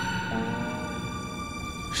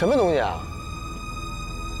什么东西啊？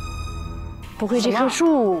不会这棵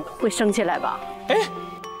树会升起来吧？哎，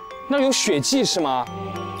那有血迹是吗？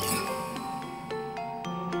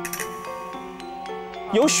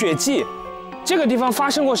有血迹，这个地方发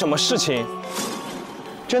生过什么事情？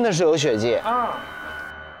真的是有血迹啊！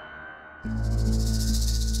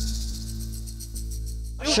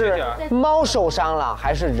是猫受伤了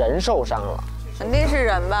还是人受伤了？肯定是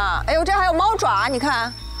人吧？哎呦，这还有猫爪，你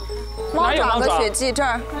看，猫爪和血迹这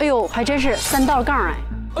儿。哎呦，还真是3道杠哎！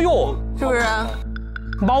哎呦，是不是？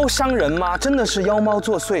猫伤人吗？真的是妖猫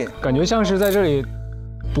作祟，感觉像是在这里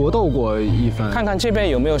搏斗过一番。看看这边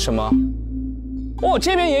有没有什么？哦，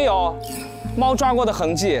这边也有猫抓过的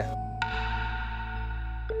痕迹。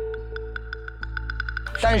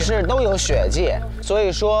但是都有血迹，所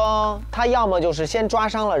以说他要么就是先抓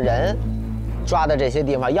伤了人，抓的这些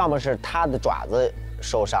地方，要么是他的爪子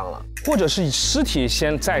受伤了，或者是尸体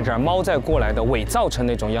先在这儿，猫再过来的，伪造成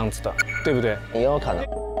那种样子的，对不对？也有可能。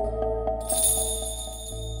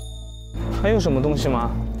还有什么东西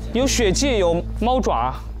吗？有血迹，有猫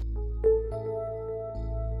爪。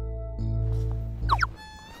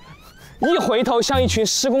一回头，像一群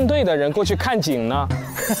施工队的人过去看景呢。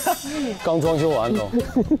刚装修完都。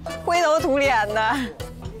灰头土脸的，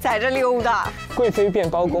在这溜达。贵妃变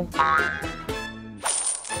包公。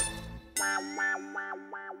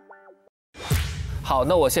好，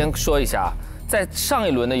那我先说一下，在上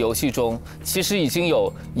一轮的游戏中，其实已经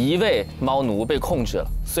有1位猫奴被控制了，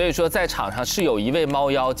所以说在场上是有1位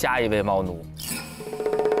猫妖加1位猫奴。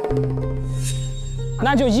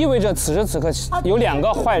那就意味着此时此刻有2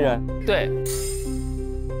个坏人。对，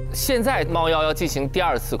现在猫妖要进行第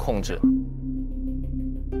2次控制，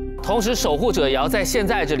同时守护者也要在现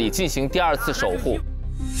在这里进行第2次守护。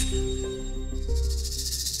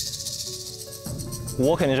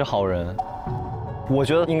我肯定是好人，我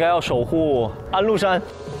觉得应该要守护安禄山，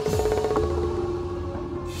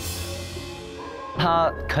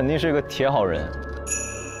他肯定是个铁好人。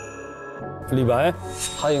李白，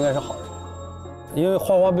他应该是好人。因为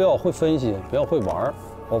花花比较会分析，比较会玩，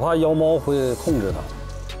我怕妖猫会控制他。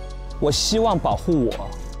我希望保护我。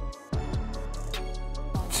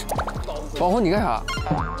保护你干啥？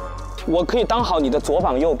我可以当好你的左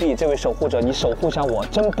膀右臂，这位守护者，你守护一下我，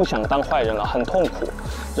真不想当坏人了，很痛苦。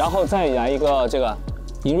然后再来一个这个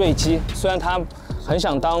银瑞基，虽然他很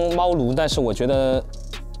想当猫奴，但是我觉得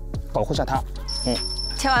保护一下他。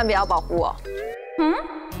千万不要保护我。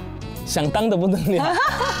想当的不得了。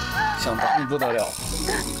想当不得了。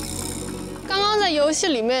刚刚在游戏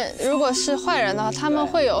里面，如果是坏人的话，他们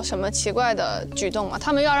会有什么奇怪的举动吗？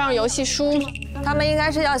他们要让游戏输吗？他们应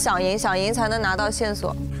该是要想赢，想赢才能拿到线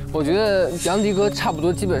索。我觉得杨迪哥差不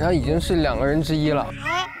多基本上已经是2个人之一了。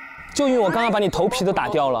就因为我刚刚把你头皮都打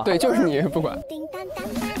掉了。对，就是你，不管。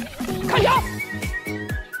看脚。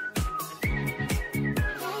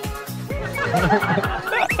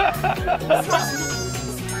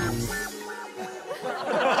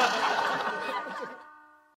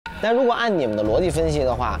但如果按你们的逻辑分析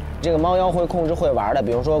的话，这个猫妖会控制会玩的，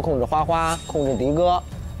比如说控制花花，控制迪哥，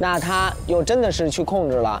那他又真的是去控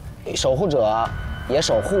制了，守护者也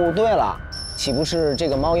守护对了，岂不是这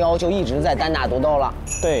个猫妖就一直在单打独斗了？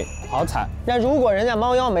对，好惨。那如果人家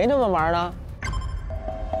猫妖没这么玩呢？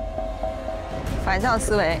反向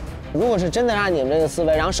思维。如果是真的按你们这个思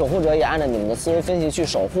维，然后守护者也按照你们的思维分析去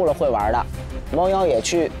守护了会玩的，猫妖也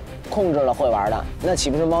去控制了会玩的，那岂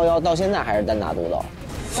不是猫妖到现在还是单打独斗？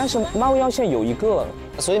但是猫妖现在有一个，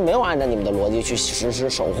所以没有按照你们的逻辑去实施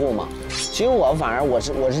守护嘛。其实反而我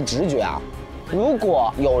是直觉啊，如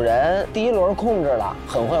果有人第一轮控制了，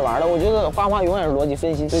很会玩的，我觉得花花永远是逻辑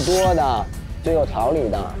分析最多的、最有条理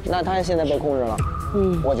的。那他现在被控制了，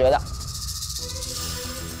我觉得，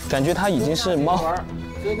感觉他已经是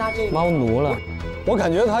猫奴了。我感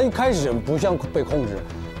觉他一开始不像被控制，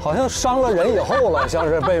好像伤了人以后了，像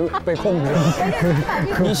是被控制。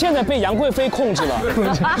你现在被杨贵妃控制了，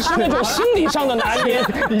是那种心理上的拿捏，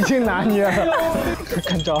已经拿捏了。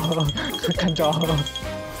看招，看招，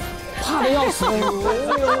怕的要死。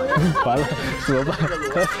完了，怎么办？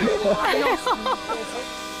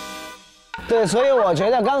对，所以我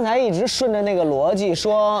觉得刚才一直顺着那个逻辑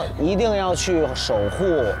说，一定要去守护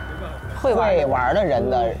会玩的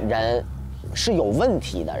人是有问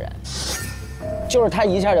题的人。就是他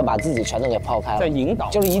一下就把自己全都给抛开了，在引导，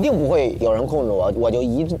就是一定不会有人控制我，我就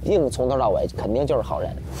一定从头到尾肯定就是好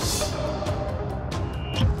人。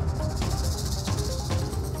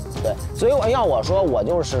对，所以要我说，我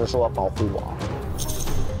就是说保护我。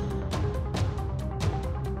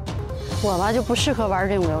我吧就不适合玩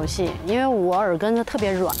这种游戏，因为我耳根子特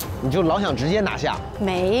别软。你就老想直接拿下？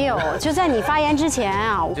没有，就在你发言之前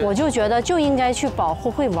啊，我就觉得就应该去保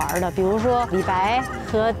护会玩的，比如说李白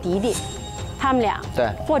和迪迪。他们俩，对，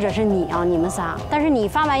或者是你啊，你们仨。但是你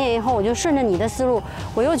发完言以后，我就顺着你的思路，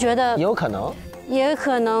我又觉得有可能，也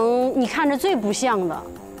可能你看着最不像的，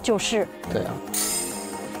就是。对啊。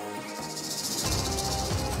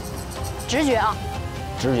直觉啊。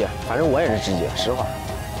直觉，反正我也是直觉，实话。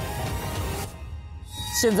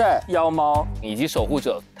现在妖猫以及守护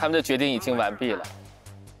者他们的决定已经完毕了。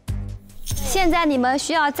现在你们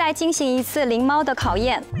需要再进行一次灵猫的考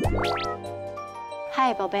验。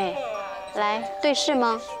嗨，宝贝，来对视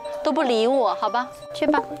吗？都不理我，好吧，去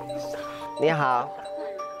吧。你好，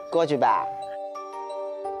过去吧。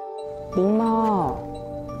灵猫，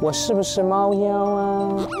我是不是猫妖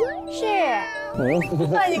啊？是。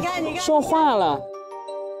你看，说话了。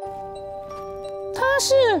他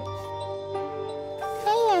是。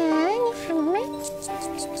哎呀，你好吗？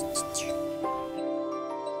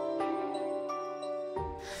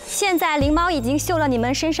现在灵猫已经嗅了你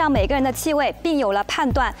们身上每个人的气味，并有了判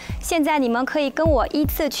断。现在你们可以跟我依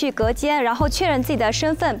次去隔间，然后确认自己的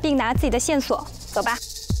身份，并拿自己的线索。走吧。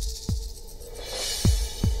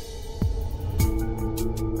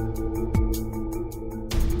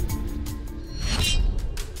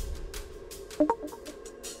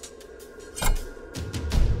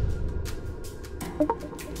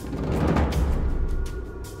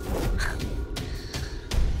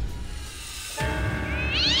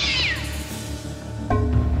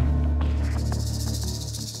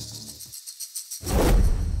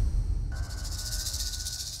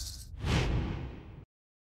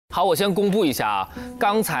好，我先公布一下啊，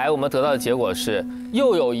刚才我们得到的结果是，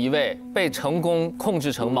又有一位被成功控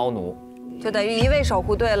制成猫奴，就等于一位守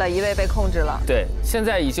护对了，一位被控制了。对，现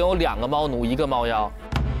在已经有2个猫奴，1个猫妖。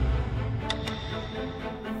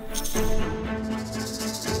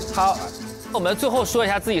好，我们最后说一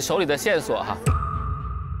下自己手里的线索哈。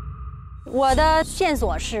我的线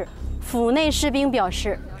索是，府内士兵表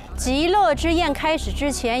示，极乐之宴开始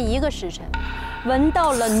之前1个时辰，闻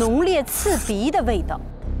到了浓烈刺鼻的味道。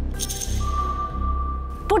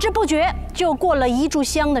不知不觉就过了1炷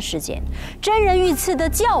香的时间，真人御赐的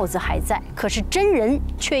轿子还在，可是真人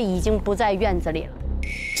却已经不在院子里了。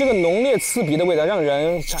这个浓烈刺鼻的味道让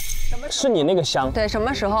人是你那个香？对，什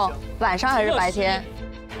么时候？晚上还是白天？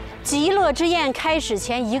极乐之宴开始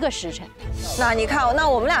前1个时辰。那你看，那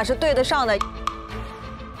我们俩是对得上的。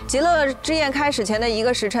极乐之宴开始前的1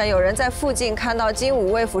个时辰，有人在附近看到金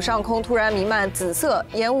武卫府上空突然弥漫紫色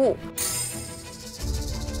烟雾。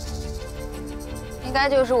应该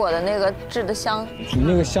就是我的那个制的香。你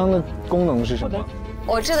那个香的功能是什么？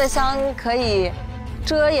我制的香可以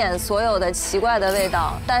遮掩所有的奇怪的味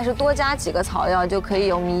道，但是多加几个草药就可以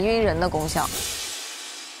有迷晕人的功效。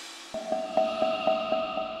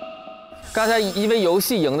刚才因为游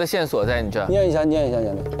戏赢的线索在你这，念一下。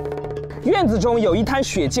院子中有一滩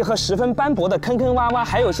血迹和十分斑驳的坑坑洼洼，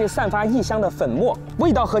还有些散发异香的粉末，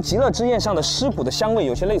味道和极乐之宴上的尸骨的香味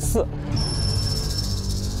有些类似。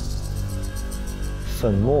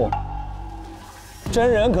粉末，真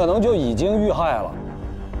人可能就已经遇害了。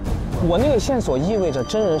我那个线索意味着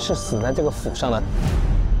真人是死在这个府上的，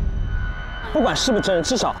不管是不是真人，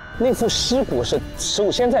至少那副尸骨是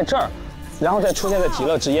首先在这儿，然后再出现在极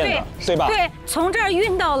乐之宴的，对吧？对，从这儿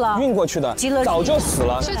运到了，运过去的，早就死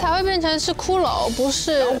了，所以才会变成是骷髅，不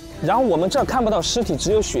是。然后我们这儿看不到尸体，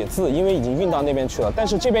只有血渍，因为已经运到那边去了。但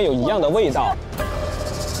是这边有一样的味道。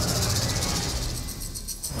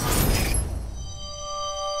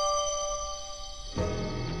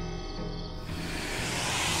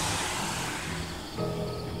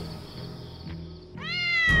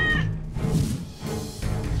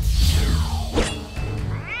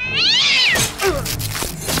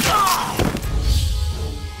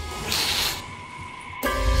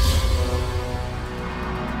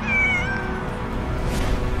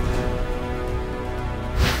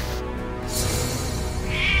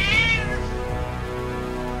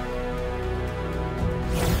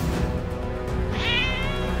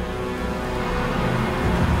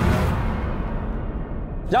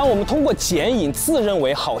然后我们通过剪影自认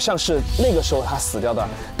为好像是那个时候他死掉的，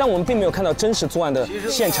但我们并没有看到真实作案的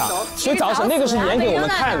现场，所以早上那个是演给我们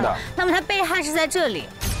看的。那么他被害是在这里。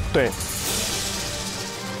对。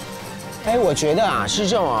哎，我觉得啊是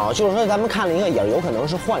这样啊，就是说咱们看了一个影，有可能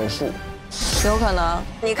是幻术，有可能。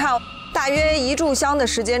你看，大约1炷香的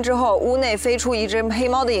时间之后，屋内飞出一只黑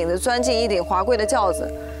猫的影子，钻进一顶华贵的轿子。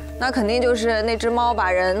那肯定就是那只猫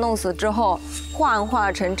把人弄死之后，幻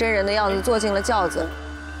化成真人的样子坐进了轿子。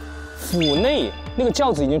府内那个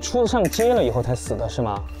轿子已经出上街了以后才死的是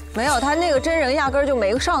吗？没有，他那个真人压根儿就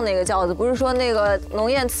没上那个轿子，不是说那个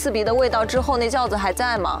浓艳刺鼻的味道之后，那轿子还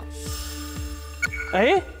在吗？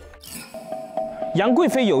哎，杨贵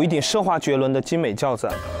妃有一顶奢华绝伦的精美轿子。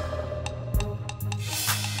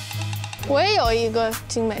我也有一个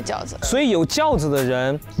精美轿子，所以有轿子的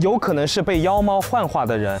人有可能是被妖猫幻化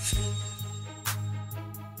的人。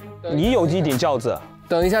你有一顶轿子，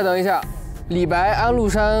等一下，李白、安禄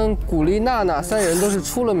山、古力娜娜3人都是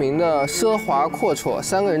出了名的奢华阔绰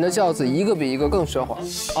，3个人的轿子一个比一个更奢华。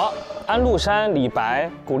好，安禄山、李白、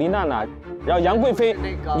古力娜娜，然后杨贵妃，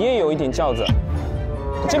你也有一顶轿子。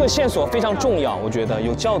这个线索非常重要，我觉得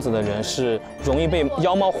有轿子的人是容易被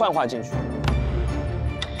妖猫幻化进去。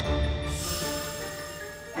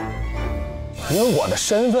因为我的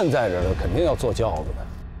身份在这儿，肯定要坐轿子的。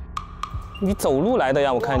你走路来的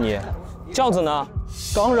呀？我看你，轿子呢？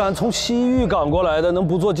当然，从西域赶过来的，能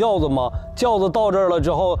不坐轿子吗？轿子到这儿了之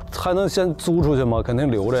后，还能先租出去吗？肯定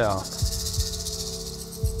留着呀。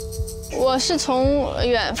我是从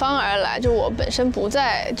远方而来，就我本身不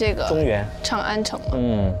在这个中原长安城嘛。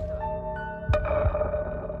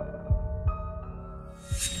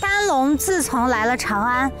丹龙自从来了长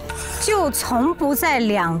安，就从不在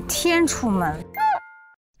2天出门。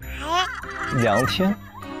2天？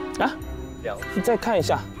啊？2，你再看一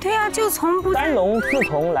下。对啊，就从不。丹龙自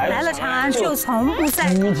从来了长安，就从不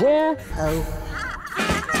在。雨天。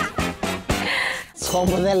从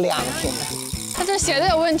不在2天。他这写的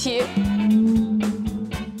有问题。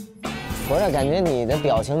我这感觉你的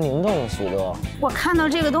表情凝重许多。我看到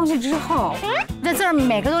这个东西之后，这字儿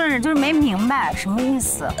每个都是就是没明白什么意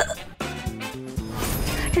思。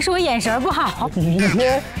这是我眼神不好。雨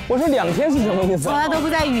天，我说2天是什么意思？从来都不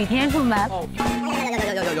在雨天出门。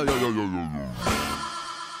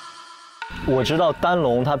我知道丹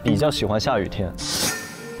龙他比较喜欢下雨天。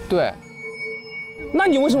对。那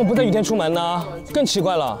你为什么不在雨天出门呢？更奇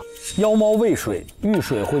怪了。妖猫畏水，遇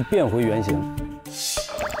水会变回原形。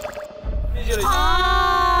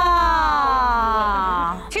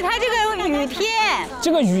是他这个雨天，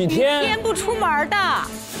这个雨天不出门的。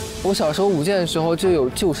我小时候舞剑的时候就有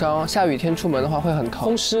旧伤，下雨天出门的话会很疼，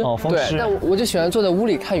风湿。哦，风湿。对，但我就喜欢坐在屋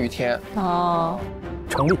里看雨天。哦，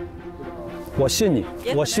成立，我信你，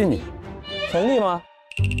我信你。成立吗？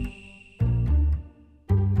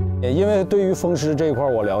因为对于风湿这一块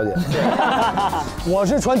我了解，我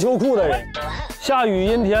是穿秋裤的人，下雨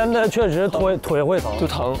阴天的确实腿会疼，就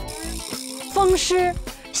疼。风湿，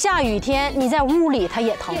下雨天你在屋里它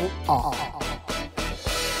也疼。哦。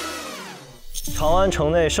长安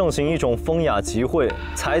城内盛行一种风雅集会，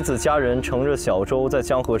才子佳人乘着小舟在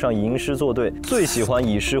江河上吟诗作对，最喜欢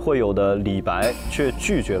以诗会友的李白却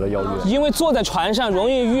拒绝了邀约，因为坐在船上容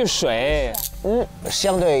易遇水。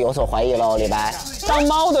相对有所怀疑喽，李白。当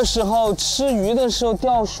猫的时候，吃鱼的时候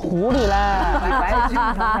掉湖里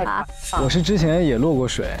啦。我是之前也落过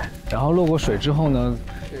水，然后落过水之后呢，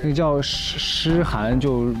那个叫湿寒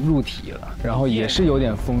就入体了，然后也是有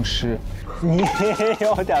点风湿。你也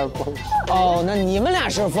有点风湿哦，那你们俩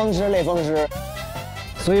是风湿类风湿，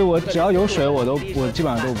所以我只要有水我基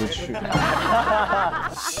本上都不去。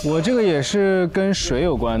我这个也是跟水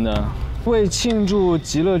有关的。为庆祝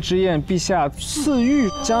极乐之宴，陛下赐玉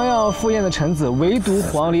将要赴宴的臣子，唯独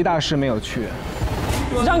黄鹂大师没有去。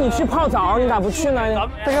让你去泡澡，你咋不去呢？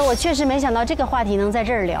不是，我确实没想到这个话题能在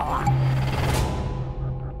这儿聊啊。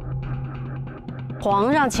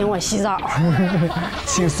皇上请我洗澡，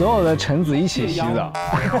请所有的臣子一起洗澡。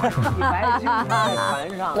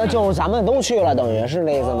那就是咱们都去了，等于是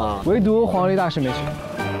那意思吗？唯独黄鹂大师没去。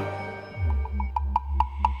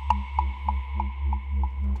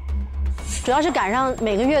主要是赶上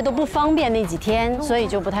每个月都不方便那几天，所以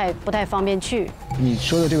就不太方便去。你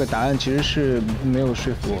说的这个答案其实是没有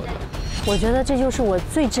说服我的。我觉得这就是我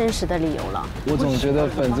最真实的理由了。我总觉得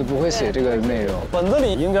本子不会写这个内容，本子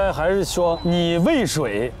里应该还是说你畏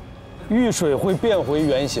水，遇水会变回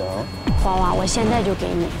原形。花花，我现在就给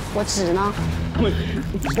你，我纸呢？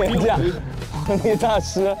等一下，黄鹂大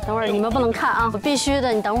师，等会儿你们不能看啊，我必须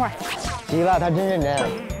的，你等会儿。急了，他真认真。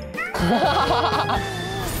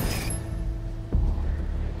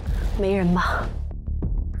没人吧？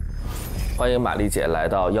欢迎玛丽姐来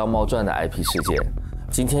到《妖猫传》的 IP 世界。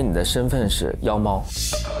今天你的身份是妖猫。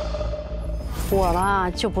我吧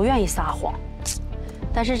就不愿意撒谎，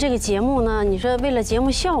但是这个节目呢，你说为了节目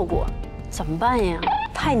效果，怎么办呀？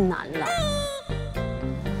太难了。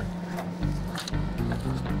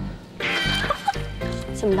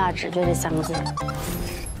这么大纸就这3个字，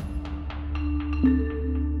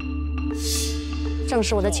正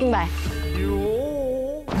是我的清白。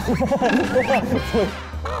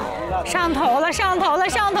上头了，上头了，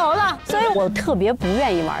上头了！所以我特别不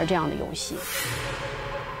愿意玩这样的游戏，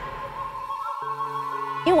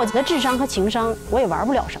因为我的智商和情商我也玩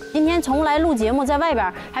不了上。今天从来录节目，在外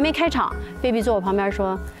边还没开场 ，baby 坐我旁边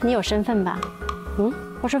说：“你有身份吧？”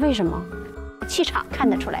我说为什么？气场看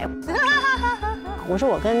得出来。我说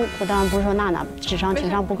我当然不是说娜娜智商情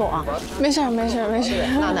商不够啊。没事没事没事。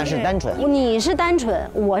娜娜是单纯，你是单纯，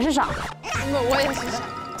我是傻。我也是傻。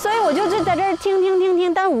所以我就在这儿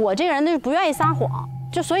听，但我这个人就是不愿意撒谎，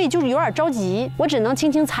所以就是有点着急，我只能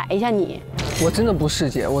轻轻踩一下你。我真的不是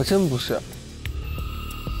姐，我真不是。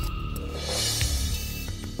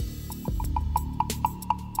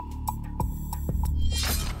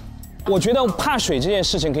我觉得怕水这件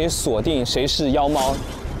事情可以锁定谁是妖猫，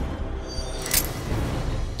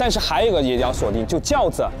但是还有一个也要锁定，就轿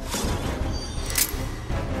子。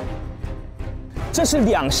这是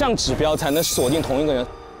2项指标才能锁定同一个人。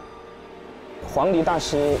黄鹂大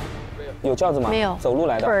师有轿子吗？没有，走路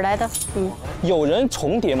来的。腿儿来的。有人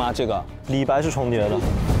重叠吗？这个李白是重叠的。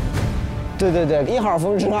对对对，1号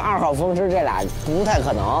风车和2号风车这俩不太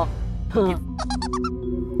可能。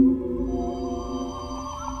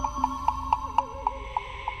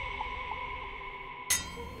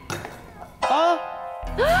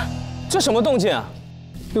这什么动静啊？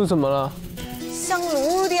又怎么了？香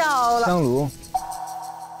炉掉了。香炉。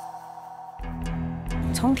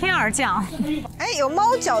从天而降。哎，有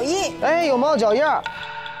猫脚印。哎，有猫脚印。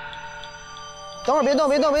等会儿别动，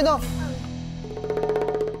别动，别动。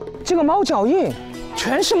这个猫脚印，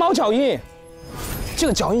全是猫脚印。这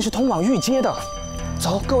个脚印是通往御街的。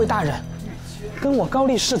走，各位大人，跟我高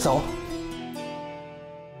力士走。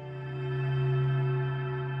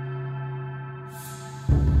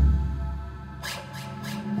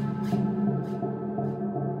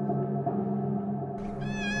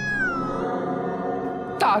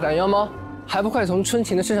大胆妖猫，还不快从春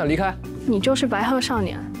晴的身上离开！你就是白鹤少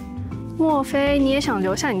年，莫非你也想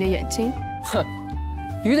留下你的眼睛？哼，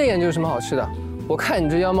鱼的眼睛有什么好吃的？我看你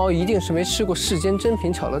这妖猫一定是没吃过世间珍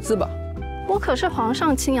品巧乐兹吧？我可是皇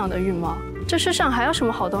上亲养的玉猫，这世上还有什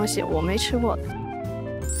么好东西我没吃过的？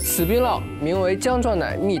此冰酪名为姜撞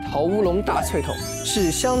奶蜜桃乌龙大脆筒，是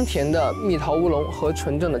香甜的蜜桃乌龙和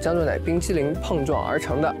纯正的姜撞奶冰淇淋碰撞而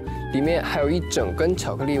成的，里面还有一整根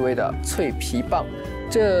巧克力味的脆皮棒。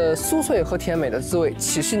这酥脆和甜美的滋味，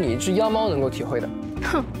岂是你一只妖猫能够体会的？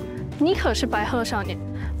哼，你可是白鹤少年，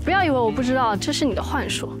不要以为我不知道这是你的幻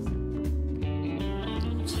术。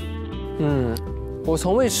我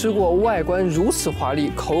从未吃过外观如此华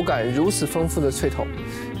丽、口感如此丰富的脆筒，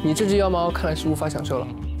你这只妖猫看来是无法享受了。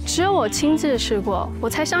只有我亲自吃过，我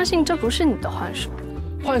才相信这不是你的幻术。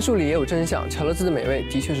幻术里也有真相，巧乐兹的美味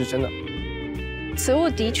的确是真的。此物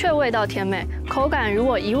的确味道甜美，口感与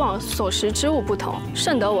我以往所食之物不同，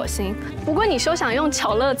甚得我心。不过你休想用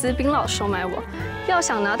巧乐兹冰酪收买我，要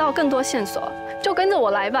想拿到更多线索，就跟着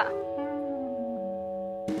我来吧。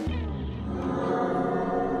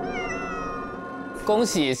恭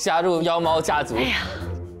喜加入妖猫家族！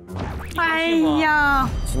哎呀，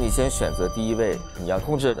请你先选择第一位你要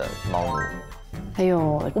控制的猫奴。哎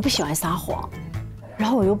呦，我不喜欢撒谎。然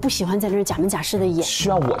后我又不喜欢在那儿假模假式的演，需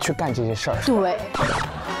要我去干这些事儿。对，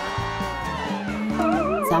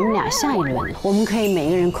咱们俩下一轮，我们可以每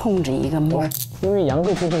个人控制一个猫。因为杨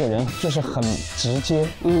贵妃这个人就是很直接，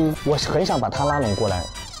我很想把他拉拢过来。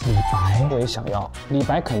李白我也想要，李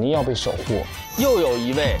白肯定要被守护。又有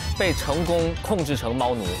一位被成功控制成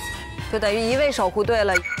猫奴，就等于一位守护对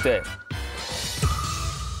了。对。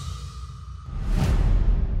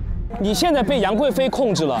你现在被杨贵妃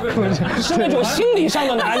控制了，是那种心理上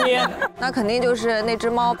的拿捏。那肯定就是那只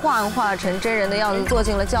猫幻化成真人的样子，坐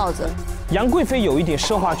进了轿子。杨贵妃有一顶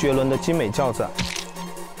奢华绝伦的精美轿子。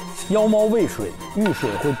妖猫喂水，遇水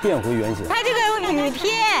会变回原形。它这个有雨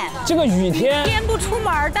天，这个雨天天不出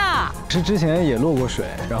门的。是之前也落过水，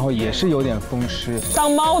然后也是有点风湿。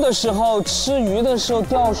当猫的时候，吃鱼的时候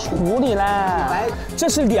掉湖里啦。这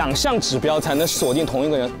是2项指标才能锁定同一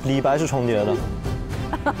个人。李白是重叠的。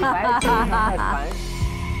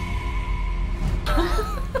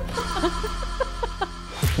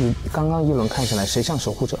你刚刚一轮看起来谁像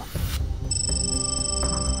守护者？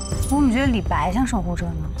我怎么觉得李白像守护者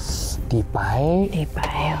呢？李白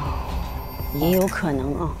呀，也有可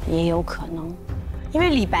能啊，也有可能。因为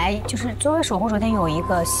李白就是作为守护者，他有一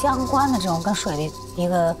个相关的这种跟水的一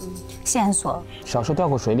个线索。小时候掉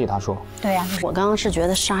过水里，他说。对呀，我刚刚是觉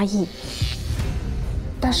得沙溢，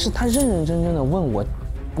但是他认认真真的问我，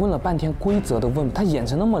问了半天规则的问，他演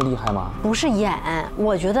成那么厉害吗？不是演，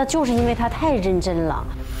我觉得就是因为他太认真了。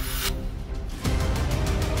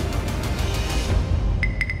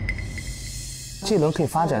这轮可以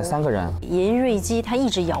发展3个人。银瑞基他一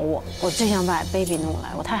直咬我，我最想把 baby 弄来，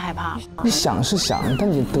我太害怕了。你想是想，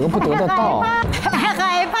但你得不得得到？太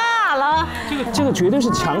害怕了。这个绝对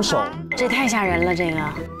是抢手。这太吓人了，这个。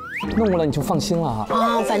弄过了你就放心了哈。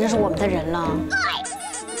啊，反正是我们的人了。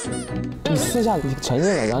你私下你承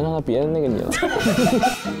认了，然后让他别那个你了。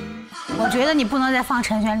我觉得你不能再放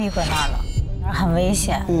陈旋律搁那儿了，很危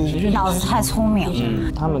险。脑子太聪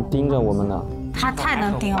明。他们盯着我们呢。他太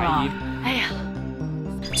能盯了。哎呀。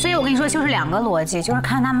所以我跟你说，就是2个逻辑，就是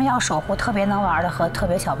看他们要守护特别能玩的和特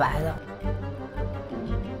别小白的。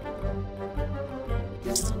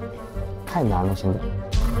太难了，现在。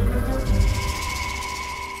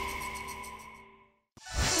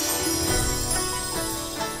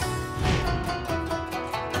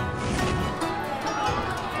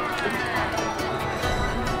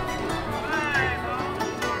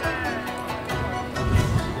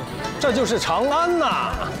这就是长安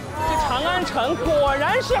呐！这长安城果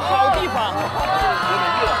然是好地方。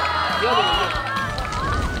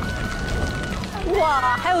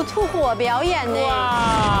哇，还有吐火表演呢！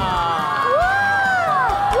哇！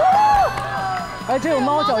哎，这有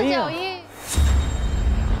猫脚印。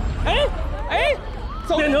哎，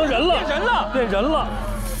变成人了！变人了！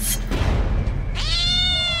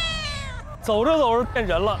走着走着变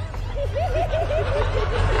人了。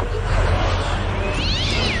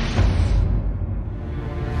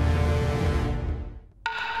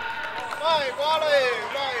卖瓜嘞，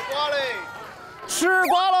卖瓜嘞，吃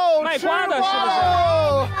瓜喽！卖瓜的是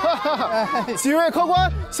不是？几位客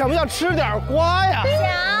官，想不想吃点瓜呀？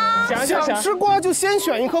想吃瓜就先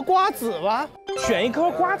选一颗瓜子吧。选一颗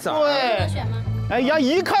瓜子？对。哎呀，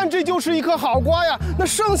一看这就是一颗好瓜呀！那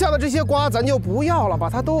剩下的这些瓜咱就不要了，把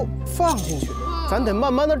它都放进去，咱得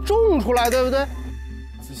慢慢的种出来，对不对？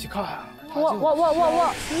仔细看，哇！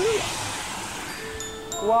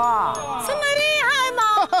哇，这么厉害吗？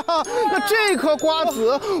那这颗瓜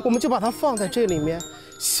子，我们就把它放在这里面，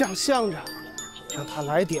想象着让它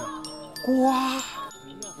来点瓜。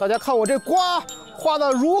大家看我这瓜画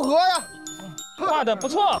的如何呀？画的不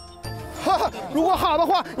错。如果好的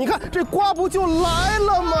话，你看这瓜不就来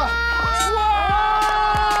了吗？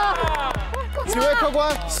哇！几位客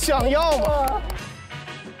官想要吗？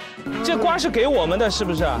这瓜是给我们的，是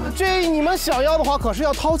不是？这你们想要的话，可是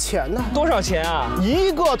要掏钱呢。多少钱啊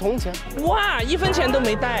？1个铜钱。哇，1分钱都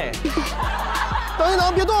没带。等一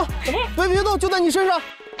等，别动！什么？别动，就在你身上。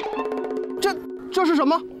这是什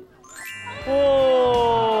么？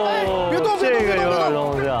哦，别动！这个有点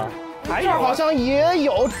东西啊。这儿好像也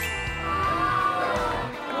有。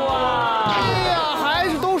哇！哎呀，还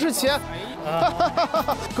是都是钱。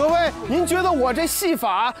各位，您觉得我这戏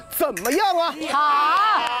法怎么样啊？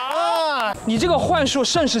好。你这个幻术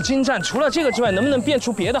甚是精湛，除了这个之外，能不能变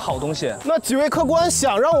出别的好东西？那几位客官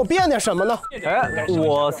想让我变点什么呢？哎，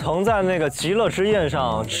我曾在那个极乐之宴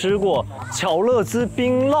上吃过巧乐兹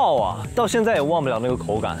冰酪啊，到现在也忘不了那个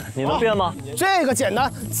口感。你能变吗？这个简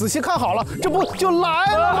单，仔细看好了，这不就来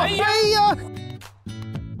了吗？哎呀！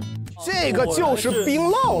这个就是冰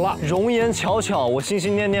酪了，容颜巧巧，我心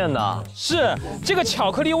心念念的。是这个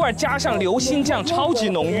巧克力味加上流心酱，超级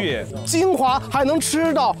浓郁，精华还能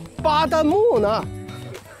吃到巴旦木呢。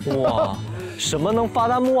哇，什么能巴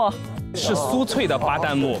旦木啊？是酥脆的巴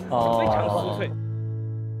旦木，非常酥脆。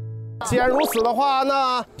既然如此的话，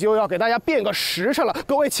那就要给大家变个时辰了。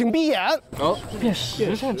各位请闭眼。哦，变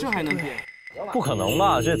时辰，这还能变？不可能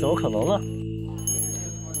吧？这怎么可能呢？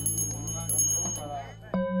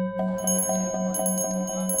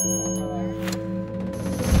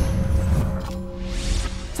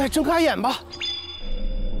再睁开眼吧！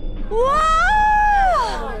哇，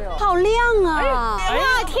好亮啊！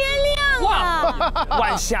哇，天亮啊！哇，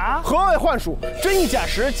晚霞。何谓幻术？真亦假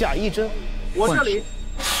时，假亦真。我这里，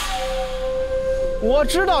我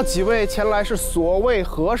知道几位前来是所谓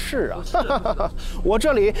何事啊？我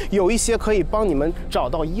这里有一些可以帮你们找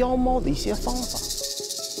到妖猫的一些方法。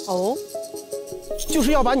哦，就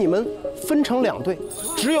是要把你们分成2队，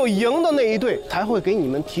只有赢的那一队才会给你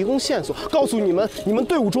们提供线索，告诉你们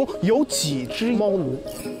队伍中有几只猫奴。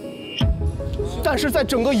但是在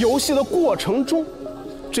整个游戏的过程中，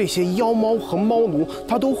这些妖猫和猫奴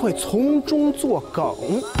它都会从中作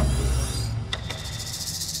梗。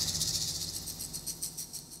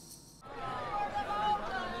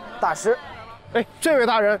大师，哎，这位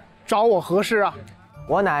大人找我何事啊？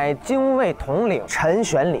我乃精卫统领陈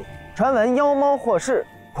玄礼，传闻妖猫祸世，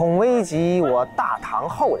恐危及我大唐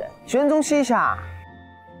后人。玄宗膝下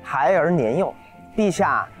孩儿年幼，陛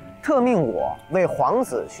下特命我为皇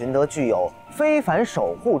子寻得具有非凡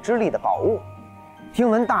守护之力的宝物。听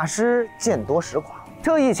闻大师见多识广，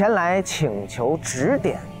特意前来请求指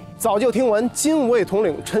点。早就听闻精卫统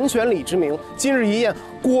领陈玄礼之名，今日一验，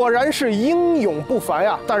果然是英勇不凡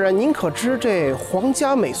呀！大人，您可知这皇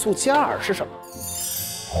家美素加尔是什么？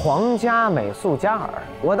皇家美素加尔，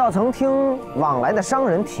我倒曾听往来的商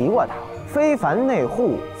人提过它，非凡内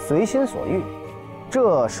护，随心所欲。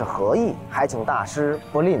这是何意？还请大师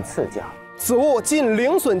不吝赐教。此物近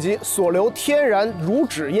零损级，所留天然乳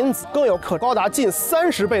脂因子，更有可高达近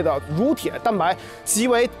30倍的乳铁蛋白，极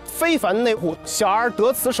为非凡内护。小儿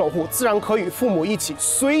得此守护，自然可与父母一起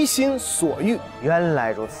随心所欲。原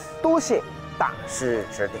来如此，多谢大师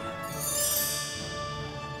指点。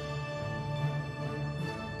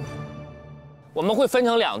我们会分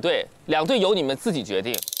成2队，2队由你们自己决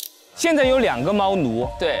定。现在有2个猫奴，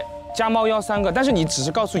对。加猫妖3个，但是你只是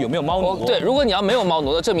告诉有没有猫奴。对，如果你要没有猫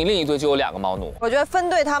奴的，证明另一队就有2个猫奴。我觉得分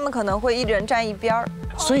队他们可能会一人站一边儿，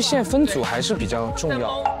所以现在分组还是比较重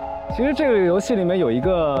要。其实这个游戏里面有一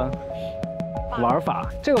个玩法，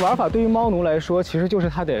这个玩法对于猫奴来说，其实就是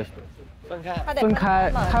他得分开，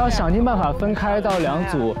他要想尽办法分开到2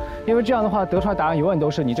组，因为这样的话得出来答案永远都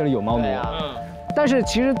是你这里有猫奴。但是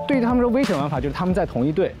其实对于他们说危险玩法就是他们在同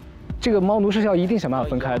一队。这个猫奴是要一定想办法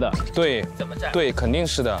分开的。对，对，肯定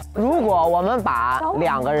是的。如果我们把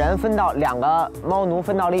2个人分到2个猫奴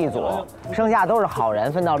分到了一组，剩下都是好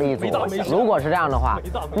人分到了一组。如果是这样的话，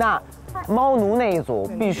那猫奴那一组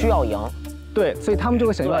必须要赢。对，所以他们就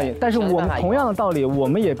会想办法赢。但是我们同样的道理，我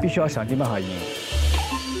们也必须要想尽办法赢。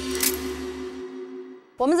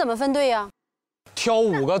我们怎么分队呀？挑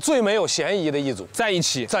5个最没有嫌疑的一组在一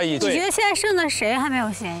起。你觉得现在剩的谁还没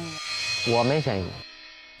有嫌疑？我没嫌疑。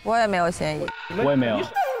我也没有嫌疑，我也没有，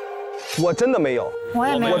我真的没有，我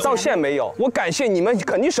也没有，我到现在没有。我感谢你们，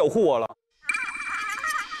肯定守护我了。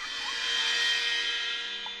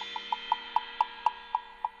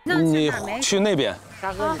你去那边，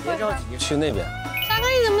大哥，你别着急，去那边。大哥，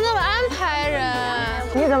你怎么那么安排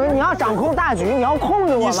人？你要掌控大局，你要控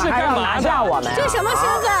制我们，还要拿下我们？这什么身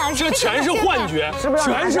份？这全是幻觉，是不是？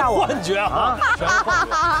全是幻觉啊！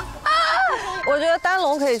我觉得丹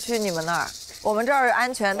龙可以去你们那儿。我们这儿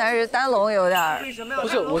安全，但是丹龙有点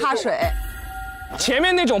怕水。前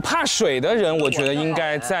面那种怕水的人，我觉得应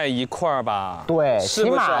该在一块儿吧。对，起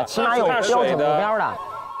码有标准目标的。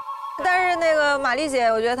但是那个玛丽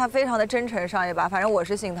姐，我觉得她非常的真诚，上一把，反正我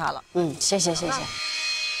是信她了。谢谢。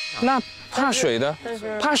那怕水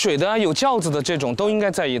的、有轿子的这种都应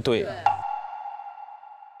该在一队。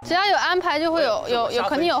只要有安排，就会有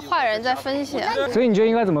肯定有坏人在分析。所以你觉得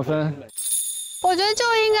应该怎么分？我觉得就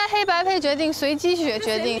应该黑白配决定，随机决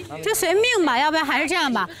定，就随命吧，要不然还是这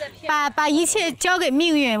样吧，把一切交给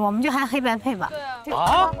命运，我们就还黑白配吧。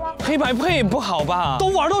啊，黑白配不好吧？都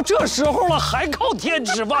玩到这时候了，还靠天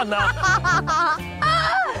吃饭呢？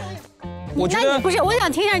我觉得不是，我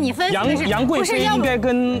想听一下你分析。杨贵妃应该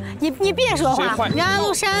跟你别说话，你让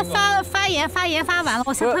陆珊发言发完了，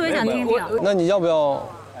我特别想听听。那你要不要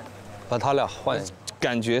把他俩换？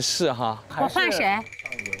感觉是哈。我换谁？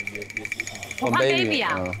我换 baby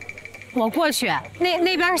啊，我过去，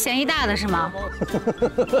那边是嫌疑大的是吗？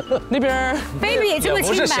那边 baby 这么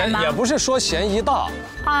清白吗？也不是说嫌疑大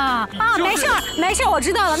没事，我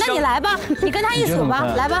知道了。那你来吧，你跟他一组吧，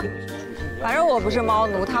来吧。反正我不是猫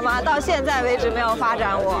奴，他妈到现在为止没有发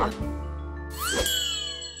展我。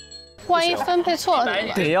万一分配错了怎么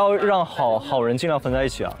办？得要让好人尽量分在一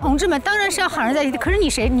起啊！同志们，当然是要好人在一起。可是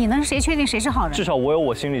你能谁确定谁是好人？至少我有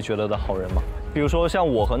我心里觉得的好人嘛。比如说像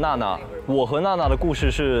我和娜娜的故事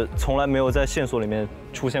是从来没有在线索里面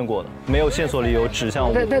出现过的，没有线索里有指向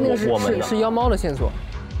我们的。是妖猫的线索。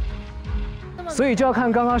所以就要看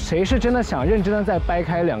刚刚谁是真的想认真的在掰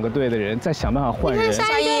开2个队的人，再想办法换人。你看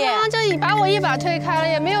沙溢刚刚就把我一把推开了，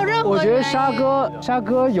也没有任何。我觉得沙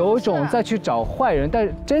哥有种再去找坏人，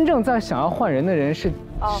但真正在想要换人的人是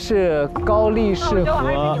高力士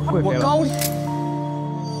和贵妃。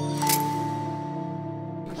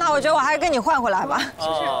那我觉得我还是跟你换回来吧，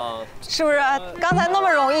是不是？刚才那么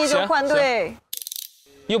容易就换队，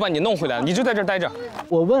又把你弄回来了，你就在这待着。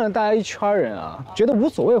我问了大家一圈人啊，觉得无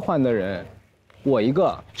所谓换的人，我一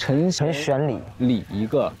个，陈玄礼一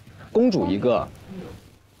个，公主一个，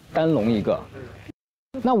丹龙一个。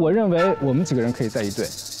那我认为我们几个人可以在一队。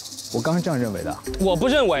我刚是这样认为的。我不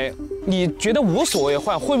认为，你觉得无所谓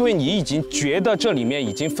换，会不会你已经觉得这里面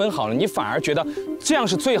已经分好了，你反而觉得这样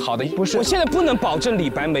是最好的？不是，我现在不能保证李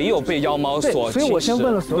白没有被妖猫所所以我先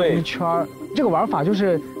问了所有人一圈，这个玩法就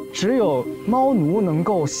是只有猫奴能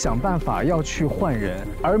够想办法要去换人，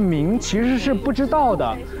而明其实是不知道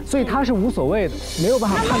的，所以他是无所谓的，没有办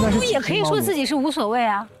法判断是。猫奴也可以说自己是无所谓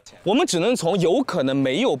啊。我们只能从有可能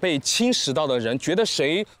没有被侵蚀到的人，觉得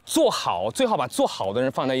谁做好，最好把做好的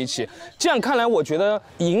人放在一起。这样看来，我觉得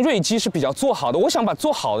银瑞基是比较做好的。我想把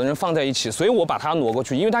做好的人放在一起，所以我把他挪过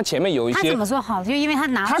去，因为他前面有一些。他怎么做好？就因为他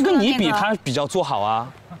拿。他跟你比，他比较做好啊。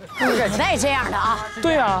不带这样的啊！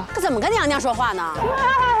对啊。可怎么跟娘娘说话呢？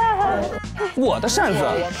我的扇子。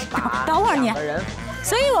等会儿你。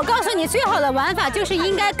所以我告诉你，最好的玩法就是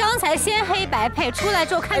应该刚才先黑白配出来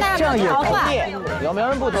之后看大家调换。有没有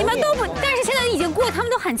人不同意？你们都不，但是现在已经过，他们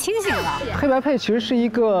都很清醒了。黑白配其实是一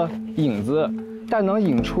个引子，但能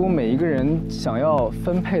引出每一个人想要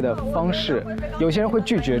分配的方式。有些人会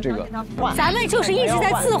拒绝这个。咱们就是一直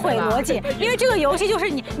在自毁逻辑，因为这个游戏就是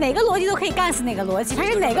你哪个逻辑都可以干死哪个逻辑，它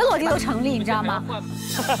是哪个逻辑都成立，你知道吗？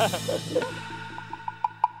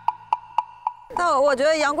但我觉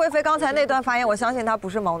得杨贵妃刚才那段发言，我相信她不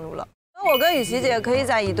是猫奴了。那我跟雨琦姐可以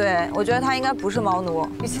在一队，我觉得她应该不是猫奴。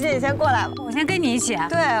雨琦姐，你先过来吧，我先跟你一起。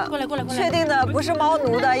对，过来。确定的不是猫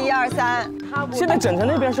奴的1、2、3。现在整成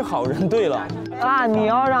那边是好人队了。啊，你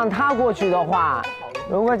要让他过去的话，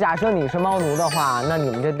如果假设你是猫奴的话，那你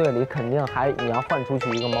们这队里肯定你要换出去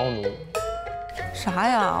一个猫奴。啥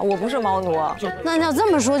呀？我不是猫奴。那要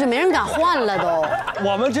这么说，就没人敢换了都。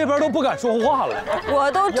我们这边都不敢说话了。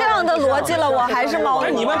我都这样的逻辑了，我还是猫奴。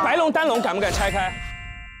你们白龙单龙敢不敢拆开？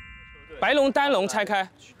白龙单龙拆开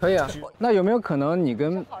可以啊。那有没有可能你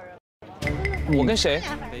跟我跟谁？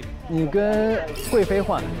你跟贵妃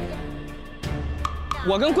换。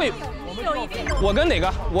我跟哪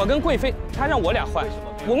个？我跟贵妃，他让我俩换，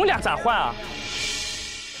我们俩咋换啊？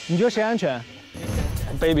你觉得谁安全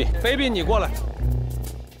 ？baby， 你过来。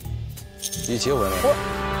雨琦回来了。